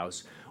White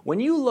House. When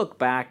you look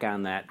back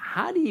on that,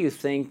 how do you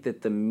think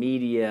that the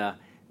media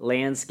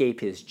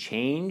landscape has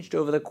changed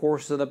over the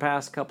course of the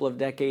past couple of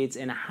decades?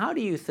 And how do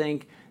you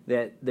think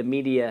that the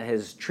media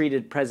has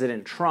treated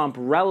President Trump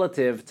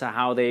relative to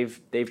how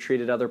they've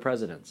treated other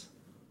presidents?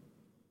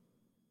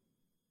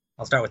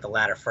 I'll start with the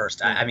latter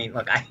first. I mean,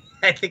 look, I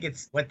think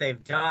it's what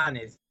they've done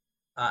is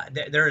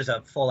there is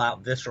a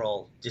full-out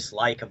visceral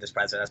dislike of this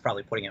president. That's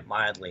probably putting it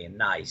mildly and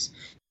nice.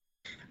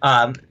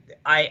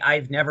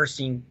 I've never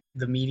seen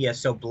the media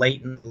so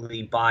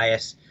blatantly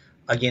biased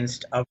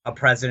against a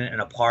president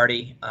and a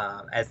party,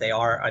 as they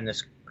are on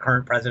this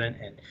current president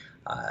and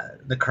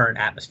the current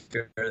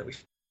atmosphere that we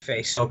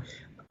face. So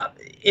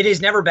it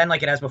has never been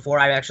like it has before.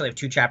 I actually have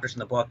 2 chapters in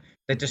the book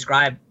that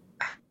describe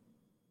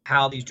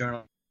how these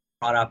journalists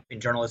are brought up in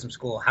journalism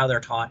school, how they're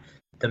taught,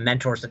 the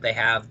mentors that they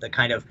have, the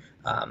kind of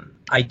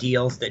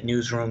ideals that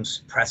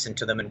newsrooms press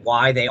into them, and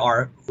why they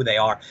are who they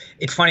are.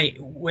 It's funny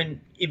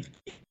if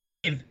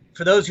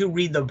for those who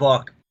read the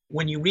book,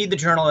 when you read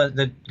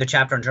the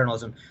chapter on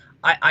journalism,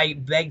 I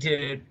beg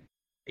to,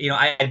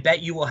 I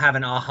bet you will have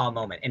an aha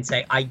moment and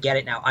say, I get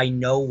it now. I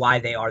know why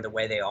they are the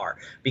way they are.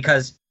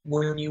 Because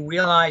when you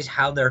realize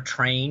how they're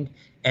trained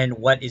and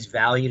what is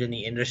valued in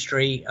the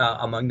industry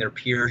among their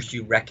peers,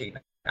 you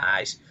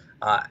recognize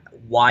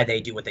why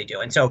they do what they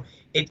do. And so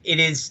it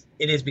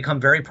has become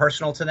very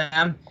personal to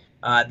them.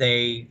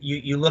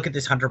 You look at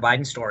this Hunter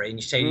Biden story and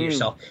you say to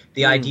yourself,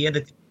 the idea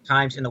that the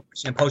Times and the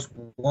Washington Post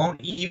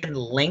won't even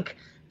link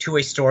to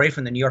a story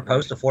from the New York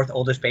Post, the 4th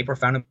oldest paper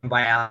founded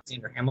by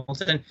Alexander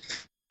Hamilton,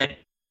 and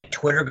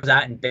Twitter goes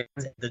out and bans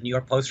the New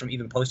York Post from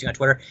even posting on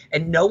Twitter,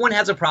 and no one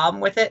has a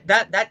problem with it.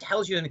 That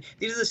tells you,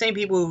 these are the same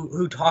people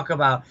who talk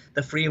about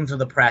the freedoms of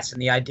the press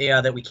and the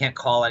idea that we can't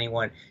call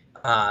anyone,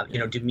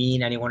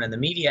 demean anyone in the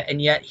media,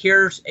 and yet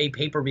here's a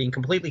paper being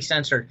completely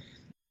censored,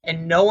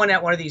 and no one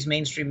at one of these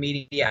mainstream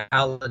media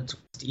outlets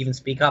to even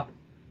speak up.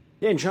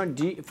 Yeah, and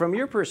Sean, from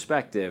your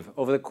perspective,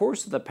 over the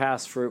course of the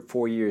past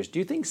 4 years, do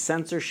you think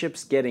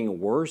censorship's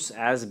getting worse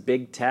as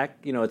big tech?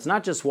 It's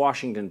not just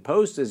Washington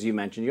Post, as you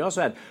mentioned. You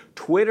also had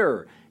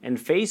Twitter and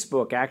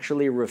Facebook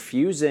actually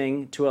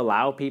refusing to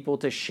allow people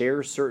to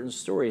share certain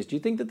stories. Do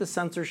you think that the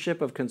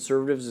censorship of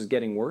conservatives is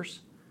getting worse?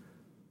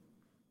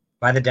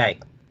 By the day,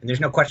 and there's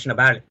no question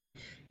about it.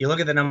 You look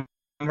at the number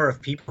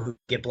of people who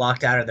get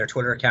blocked out of their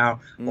Twitter account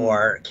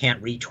or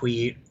can't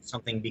retweet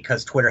something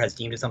because Twitter has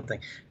deemed it something.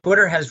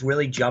 Twitter has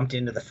really jumped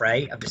into the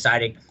fray of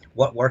deciding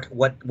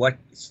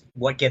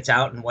what gets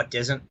out and what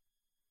doesn't.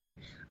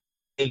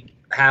 They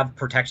have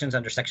protections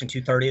under Section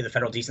 230 of the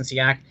Federal Decency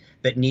Act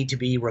that need to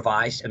be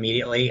revised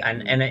immediately.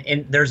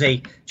 And there's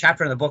a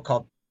chapter in the book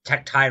called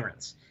Tech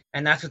Tyrants,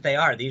 and that's what they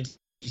are. These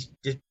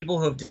people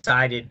who have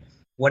decided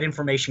what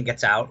information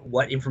gets out,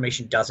 what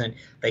information doesn't.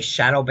 They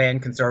shadow ban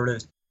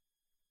conservatives,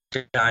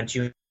 John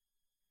June,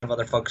 of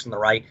other folks on the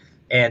right,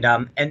 and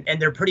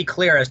they're pretty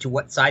clear as to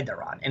what side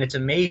they're on. And it's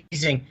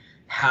amazing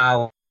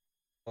how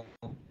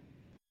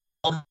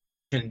all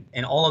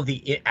of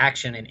the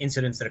action and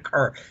incidents that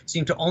occur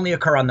seem to only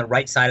occur on the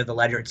right side of the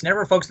ledger. It's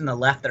never folks on the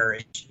left that are,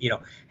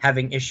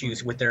 having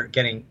issues with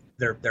getting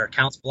their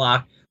accounts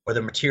blocked or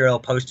their material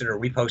posted or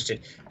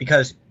reposted,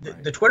 because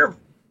the Twitter,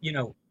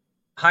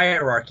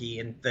 hierarchy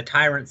and the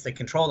tyrants that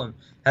control them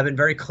have been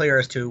very clear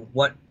as to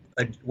what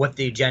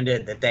the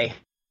agenda that they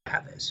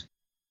have is.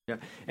 Yeah.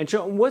 And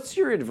Sean, what's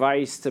your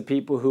advice to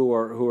people who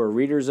are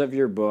readers of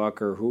your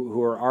book or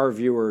who are our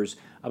viewers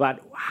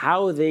about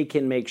how they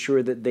can make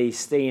sure that they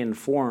stay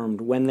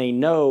informed when they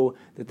know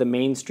that the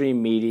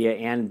mainstream media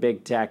and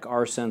big tech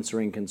are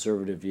censoring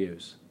conservative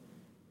views?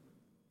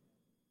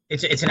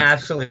 It's an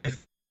absolutely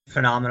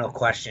phenomenal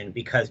question,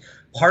 because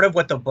part of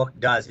what the book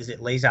does is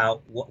it lays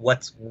out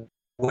what's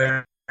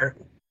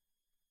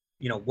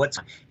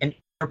and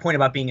your point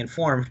about being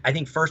informed. I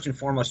think first and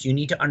foremost, you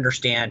need to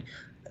understand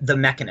the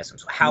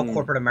mechanisms, how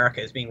corporate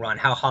America is being run,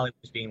 how Hollywood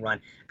is being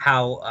run,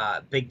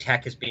 how big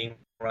tech is being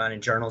run in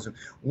journalism.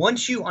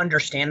 Once you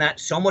understand that,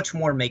 so much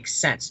more makes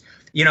sense.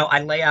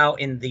 I lay out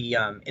in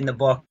the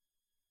book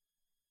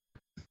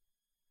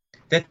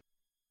that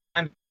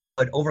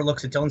it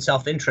overlooks its own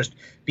self-interest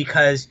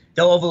because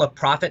they'll overlook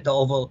profit,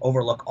 they'll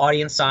overlook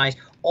audience size,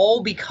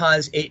 all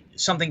because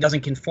something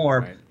doesn't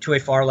conform to a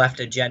far left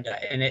agenda,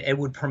 and it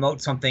would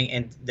promote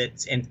something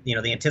that's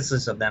the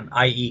antithesis of them,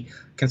 i.e.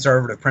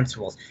 conservative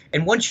principles.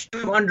 And once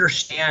you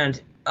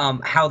understand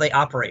how they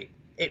operate,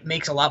 it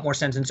makes a lot more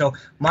sense. And so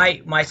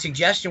my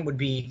suggestion would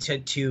be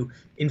to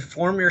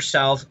inform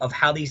yourself of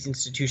how these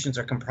institutions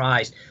are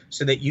comprised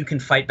so that you can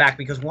fight back.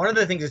 Because one of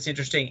the things that's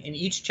interesting in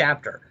each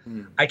chapter,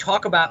 I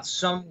talk about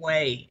some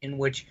way in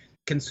which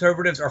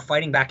conservatives are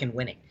fighting back and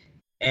winning.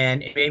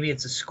 And maybe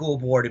it's a school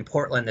board in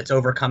Portland that's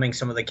overcoming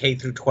some of the K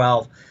through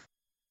 12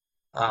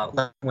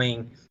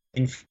 left-wing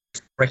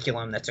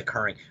curriculum that's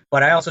occurring.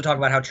 But I also talk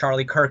about how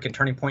Charlie Kirk and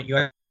Turning Point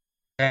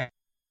USA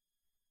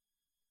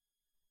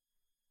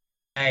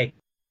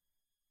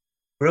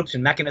groups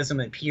and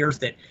mechanism and peers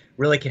that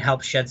really can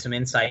help shed some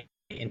insight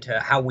into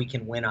how we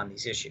can win on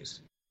these issues.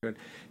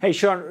 Hey,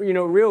 Sean,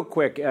 real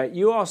quick,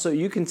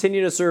 you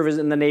continue to serve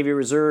in the Navy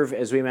Reserve,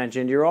 as we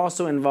mentioned. You're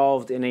also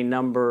involved in a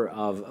number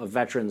of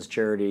veterans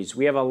charities.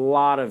 We have a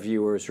lot of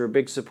viewers who are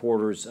big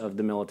supporters of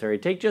the military.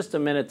 Take just a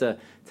minute to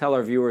tell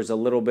our viewers a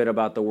little bit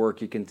about the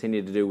work you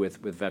continue to do with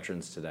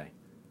veterans today.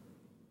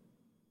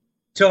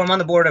 So I'm on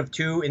the board of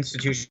 2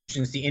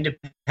 institutions, the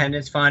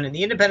Independence Fund, and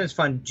the Independence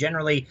Fund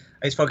generally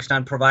is focused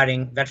on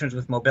providing veterans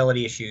with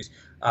mobility issues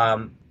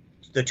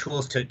the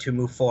tools to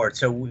move forward.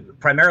 So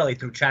primarily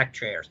through track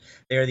chairs.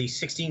 They're these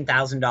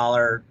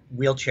 $16,000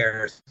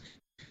 wheelchairs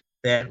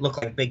that look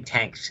like big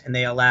tanks, and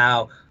they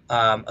allow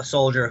a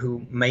soldier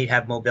who may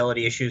have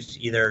mobility issues,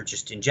 either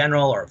just in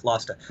general or have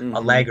lost a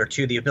leg or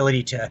two, the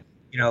ability to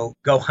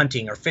go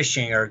hunting or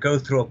fishing or go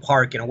through a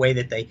park in a way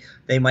that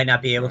they might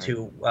not be able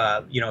to,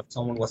 if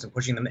someone wasn't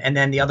pushing them. And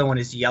then the other one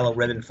is the Yellow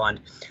Ribbon Fund,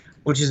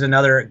 which is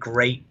another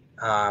great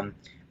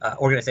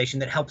organization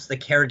that helps the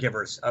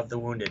caregivers of the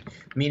wounded,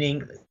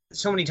 meaning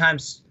so many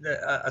times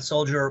a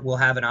soldier will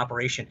have an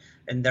operation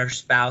and their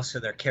spouse or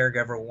their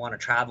caregiver will want to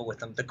travel with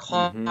them. The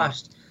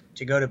cost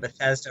to go to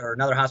Bethesda or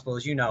another hospital,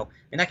 as you know,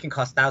 and that can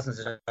cost thousands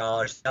of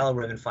dollars. Yellow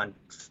Ribbon Fund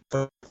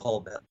for the whole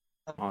bill.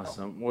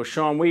 Awesome. Well,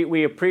 Sean,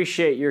 we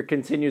appreciate your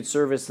continued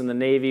service in the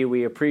Navy.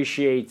 We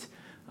appreciate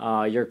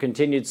your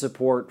continued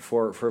support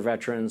for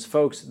veterans.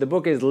 Folks, the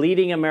book is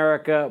Leading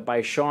America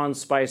by Sean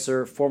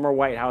Spicer, former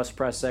White House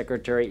press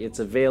secretary. It's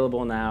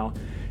available now.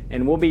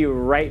 And we'll be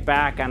right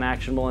back on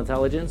Actionable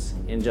Intelligence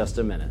in just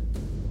a minute.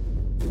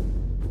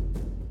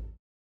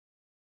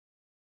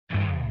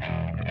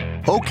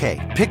 Okay,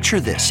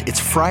 picture this. It's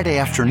Friday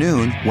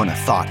afternoon when a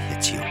thought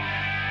hits you.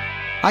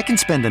 I can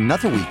spend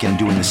another weekend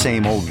doing the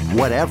same old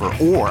whatever,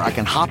 or I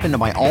can hop into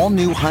my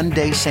all-new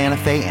Hyundai Santa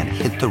Fe and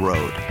hit the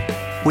road.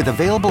 With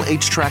available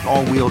H-Track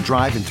all-wheel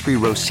drive and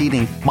 3-row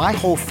seating, my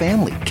whole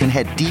family can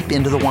head deep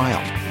into the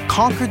wild.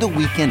 Conquer the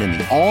weekend in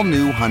the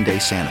all-new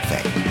Hyundai Santa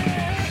Fe.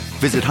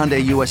 Visit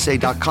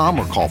HyundaiUSA.com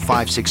or call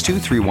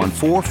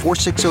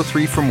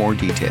 562-314-4603 for more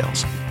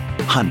details.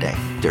 Hyundai,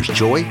 there's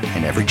joy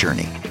in every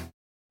journey.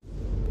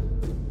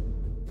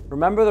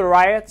 Remember the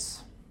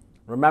riots?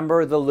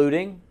 Remember the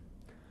looting?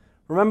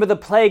 Remember the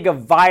plague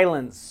of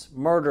violence,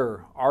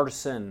 murder,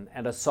 arson,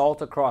 and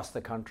assault across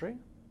the country?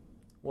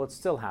 Well, it's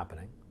still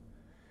happening.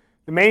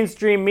 The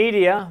mainstream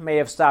media may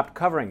have stopped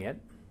covering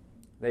it.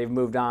 They've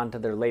moved on to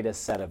their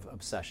latest set of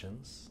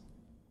obsessions.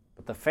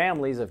 But the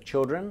families of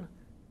children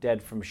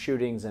dead from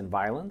shootings and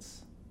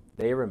violence,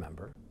 they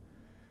remember.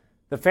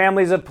 The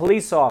families of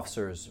police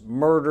officers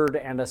murdered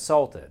and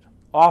assaulted,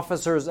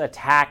 officers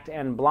attacked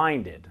and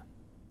blinded,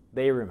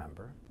 they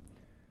remember.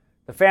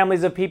 The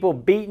families of people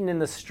beaten in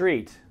the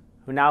street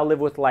who now live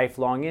with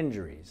lifelong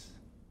injuries,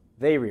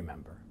 they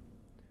remember.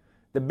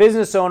 The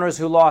business owners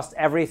who lost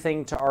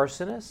everything to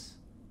arsonists,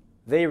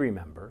 they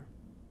remember.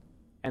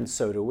 And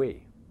so do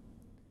we.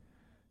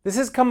 This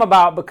has come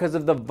about because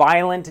of the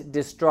violent,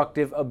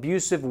 destructive,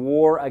 abusive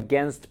war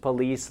against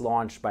police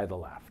launched by the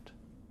left.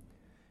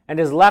 And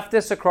as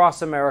leftists across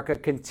America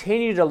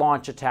continue to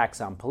launch attacks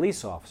on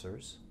police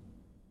officers,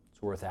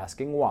 it's worth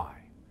asking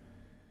why.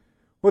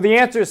 Well, the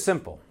answer is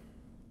simple.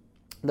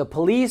 The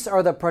police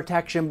are the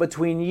protection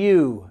between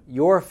you,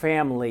 your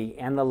family,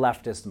 and the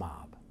leftist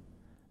mob.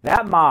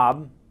 That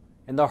mob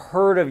and the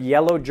herd of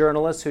yellow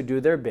journalists who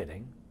do their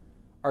bidding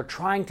are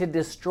trying to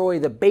destroy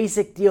the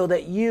basic deal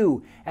that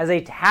you, as a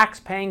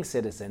tax-paying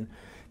citizen,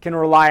 can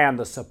rely on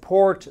the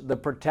support, the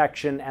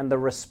protection, and the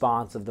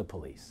response of the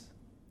police.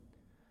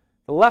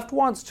 The left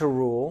wants to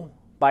rule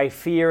by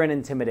fear and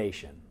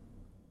intimidation,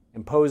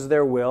 impose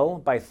their will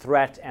by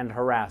threat and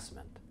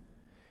harassment.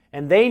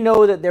 And they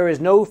know that there is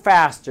no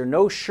faster,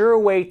 no sure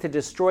way to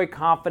destroy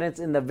confidence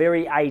in the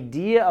very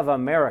idea of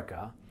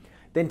America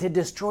than to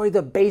destroy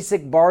the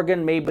basic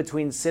bargain made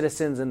between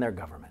citizens and their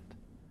government.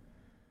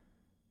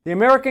 The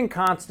American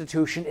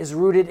Constitution is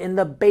rooted in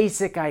the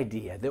basic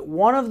idea that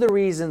one of the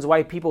reasons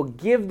why people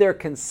give their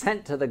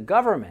consent to the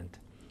government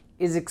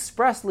is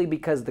expressly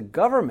because the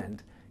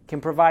government can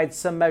provide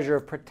some measure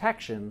of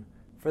protection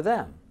for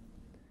them.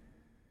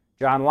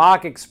 John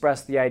Locke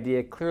expressed the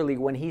idea clearly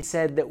when he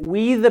said that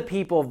we, the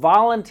people,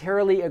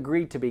 voluntarily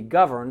agreed to be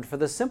governed for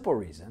the simple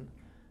reason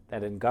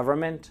that in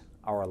government,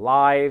 our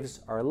lives,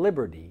 our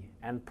liberty,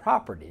 and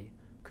property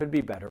could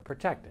be better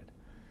protected.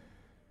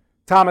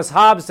 Thomas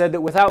Hobbes said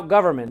that without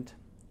government,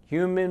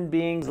 human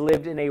beings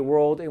lived in a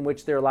world in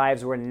which their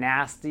lives were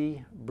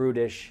nasty,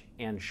 brutish,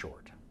 and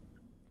short.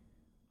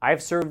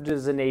 I've served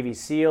as a Navy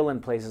SEAL in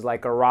places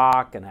like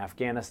Iraq and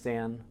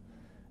Afghanistan,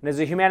 and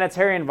as a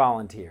humanitarian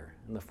volunteer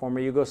in the former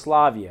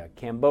Yugoslavia,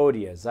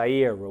 Cambodia,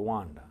 Zaire,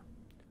 Rwanda.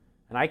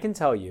 And I can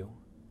tell you,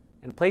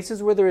 in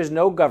places where there is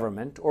no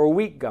government or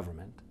weak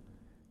government,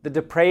 the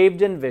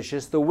depraved and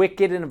vicious, the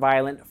wicked and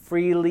violent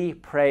freely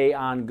prey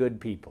on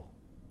good people.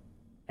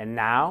 And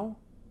now,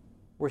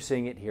 we're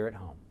seeing it here at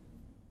home.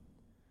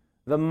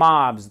 The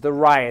mobs, the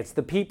riots,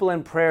 the people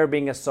in prayer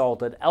being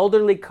assaulted,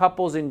 elderly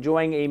couples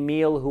enjoying a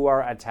meal who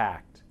are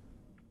attacked.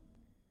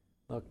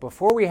 Look,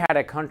 before we had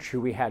a country,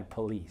 we had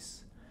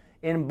police.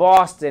 In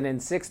Boston in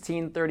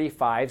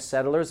 1635,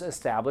 settlers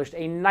established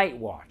a night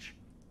watch.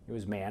 It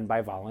was manned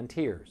by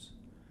volunteers.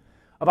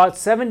 About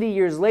 70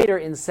 years later,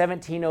 in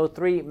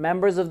 1703,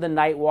 members of the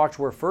night watch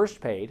were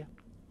first paid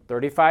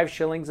 35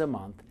 shillings a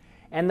month,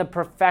 and the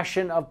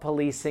profession of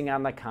policing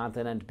on the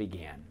continent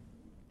began.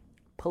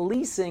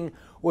 Policing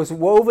was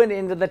woven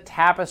into the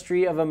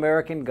tapestry of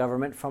American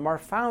government from our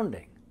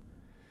founding.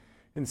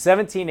 In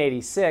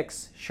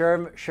 1786,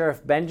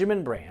 Sheriff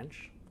Benjamin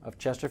Branch of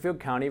Chesterfield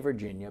County,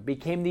 Virginia,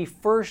 became the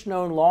first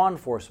known law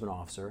enforcement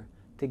officer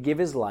to give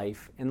his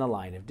life in the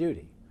line of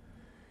duty.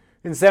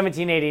 In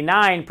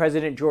 1789,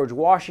 President George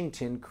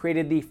Washington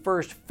created the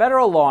first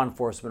federal law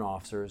enforcement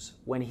officers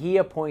when he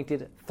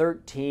appointed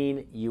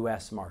 13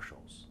 U.S.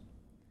 Marshals.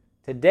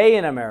 Today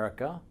in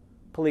America,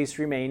 police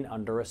remain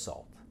under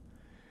assault.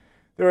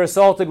 They're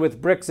assaulted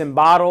with bricks and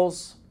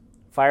bottles,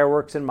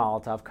 fireworks and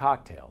Molotov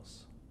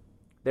cocktails.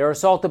 They're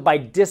assaulted by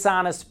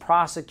dishonest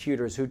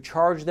prosecutors who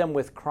charge them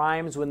with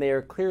crimes when they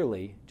are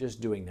clearly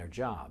just doing their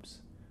jobs.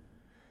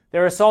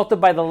 They're assaulted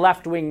by the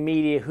left-wing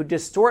media who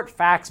distort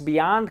facts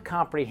beyond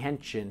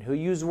comprehension, who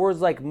use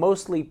words like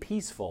mostly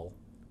peaceful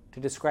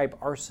to describe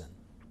arson.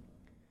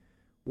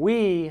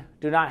 We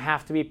do not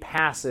have to be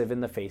passive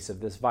in the face of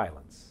this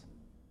violence.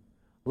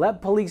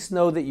 Let police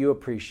know that you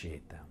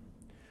appreciate them.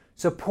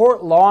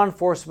 Support law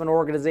enforcement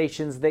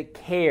organizations that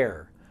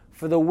care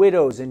for the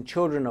widows and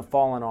children of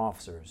fallen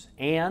officers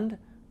and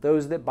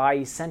those that buy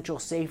essential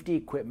safety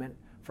equipment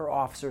for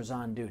officers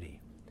on duty.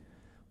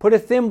 Put a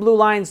thin blue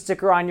line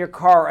sticker on your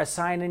car, a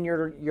sign in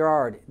your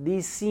yard.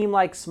 These seem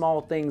like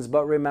small things,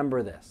 but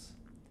remember this.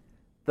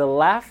 The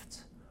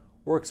left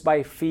works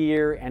by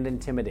fear and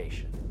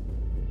intimidation.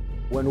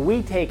 When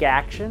we take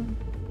action,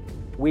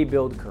 we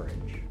build courage.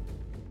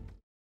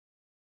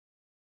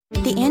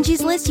 The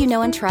Angie's List you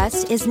know and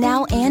trust is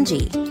now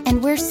Angie,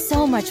 and we're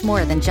so much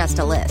more than just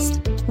a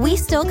list. We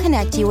still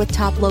connect you with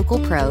top local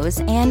pros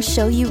and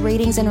show you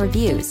ratings and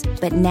reviews,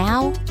 but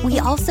now we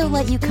also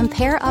let you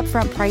compare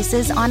upfront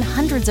prices on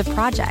hundreds of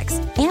projects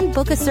and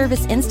book a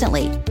service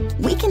instantly.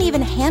 We can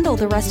even handle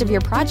the rest of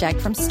your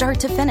project from start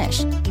to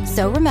finish.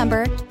 So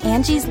remember,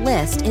 Angie's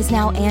List is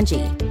now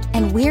Angie,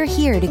 and we're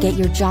here to get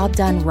your job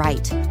done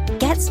right.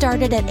 Get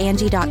started at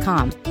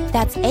Angie.com.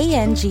 That's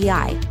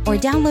ANGI, or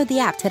download the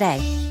app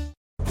today.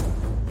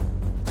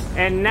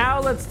 And now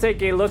let's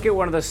take a look at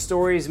one of the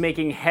stories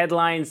making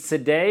headlines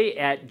today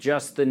at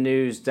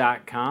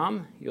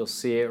justthenews.com. You'll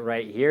see it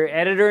right here.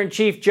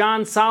 Editor-in-Chief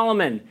John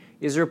Solomon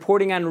is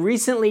reporting on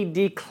recently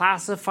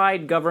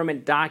declassified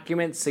government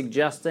documents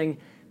suggesting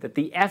that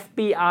the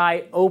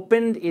FBI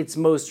opened its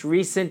most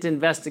recent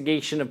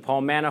investigation of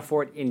Paul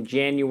Manafort in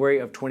January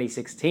of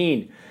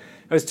 2016. It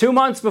was 2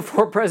 months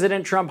before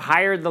President Trump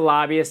hired the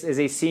lobbyist as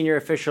a senior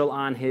official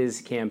on his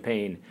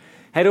campaign.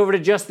 Head over to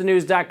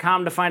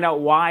justthenews.com to find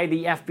out why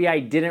the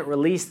FBI didn't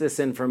release this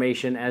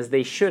information as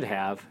they should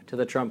have to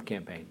the Trump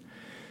campaign.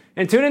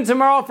 And tune in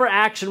tomorrow for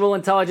Actionable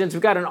Intelligence.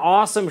 We've got an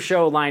awesome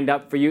show lined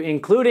up for you,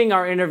 including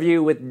our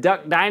interview with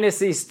Duck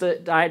Dynasty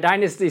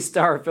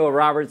star Phil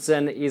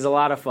Robertson. He's a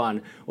lot of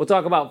fun. We'll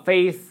talk about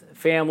faith,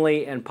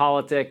 family, and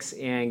politics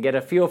and get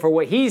a feel for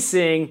what he's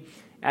seeing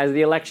as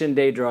the election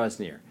day draws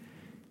near.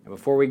 And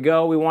before we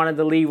go, we wanted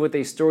to leave with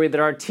a story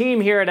that our team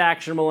here at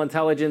Actionable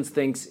Intelligence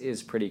thinks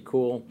is pretty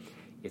cool.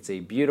 It's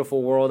a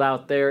beautiful world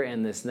out there,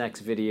 and this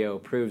next video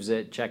proves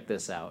it. Check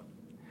this out.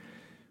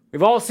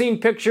 We've all seen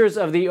pictures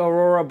of the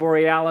Aurora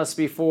Borealis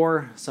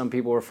before. Some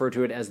people refer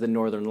to it as the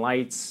Northern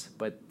Lights,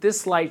 but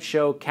this light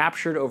show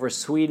captured over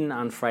Sweden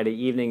on Friday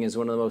evening is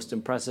one of the most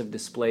impressive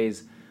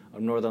displays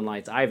of Northern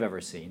Lights I've ever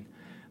seen.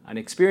 An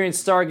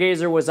experienced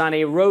stargazer was on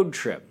a road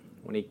trip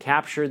when he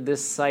captured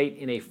this sight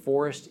in a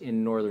forest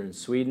in northern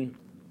Sweden.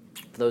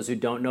 For those who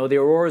don't know, the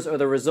auroras are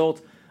the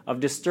result of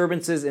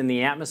disturbances in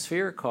the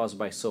atmosphere caused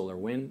by solar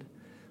wind.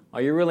 All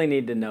you really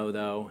need to know,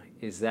 though,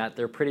 is that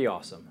they're pretty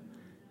awesome.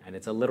 And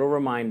it's a little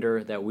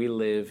reminder that we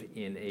live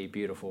in a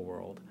beautiful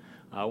world.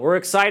 We're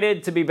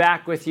excited to be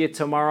back with you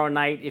tomorrow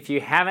night. If you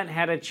haven't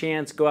had a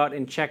chance, go out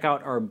and check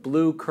out our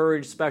Blue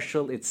Courage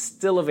special. It's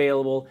still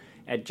available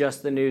at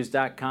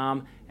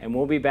justthenews.com. And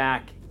we'll be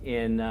back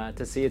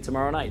to see you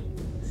tomorrow night.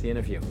 See you in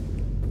a few.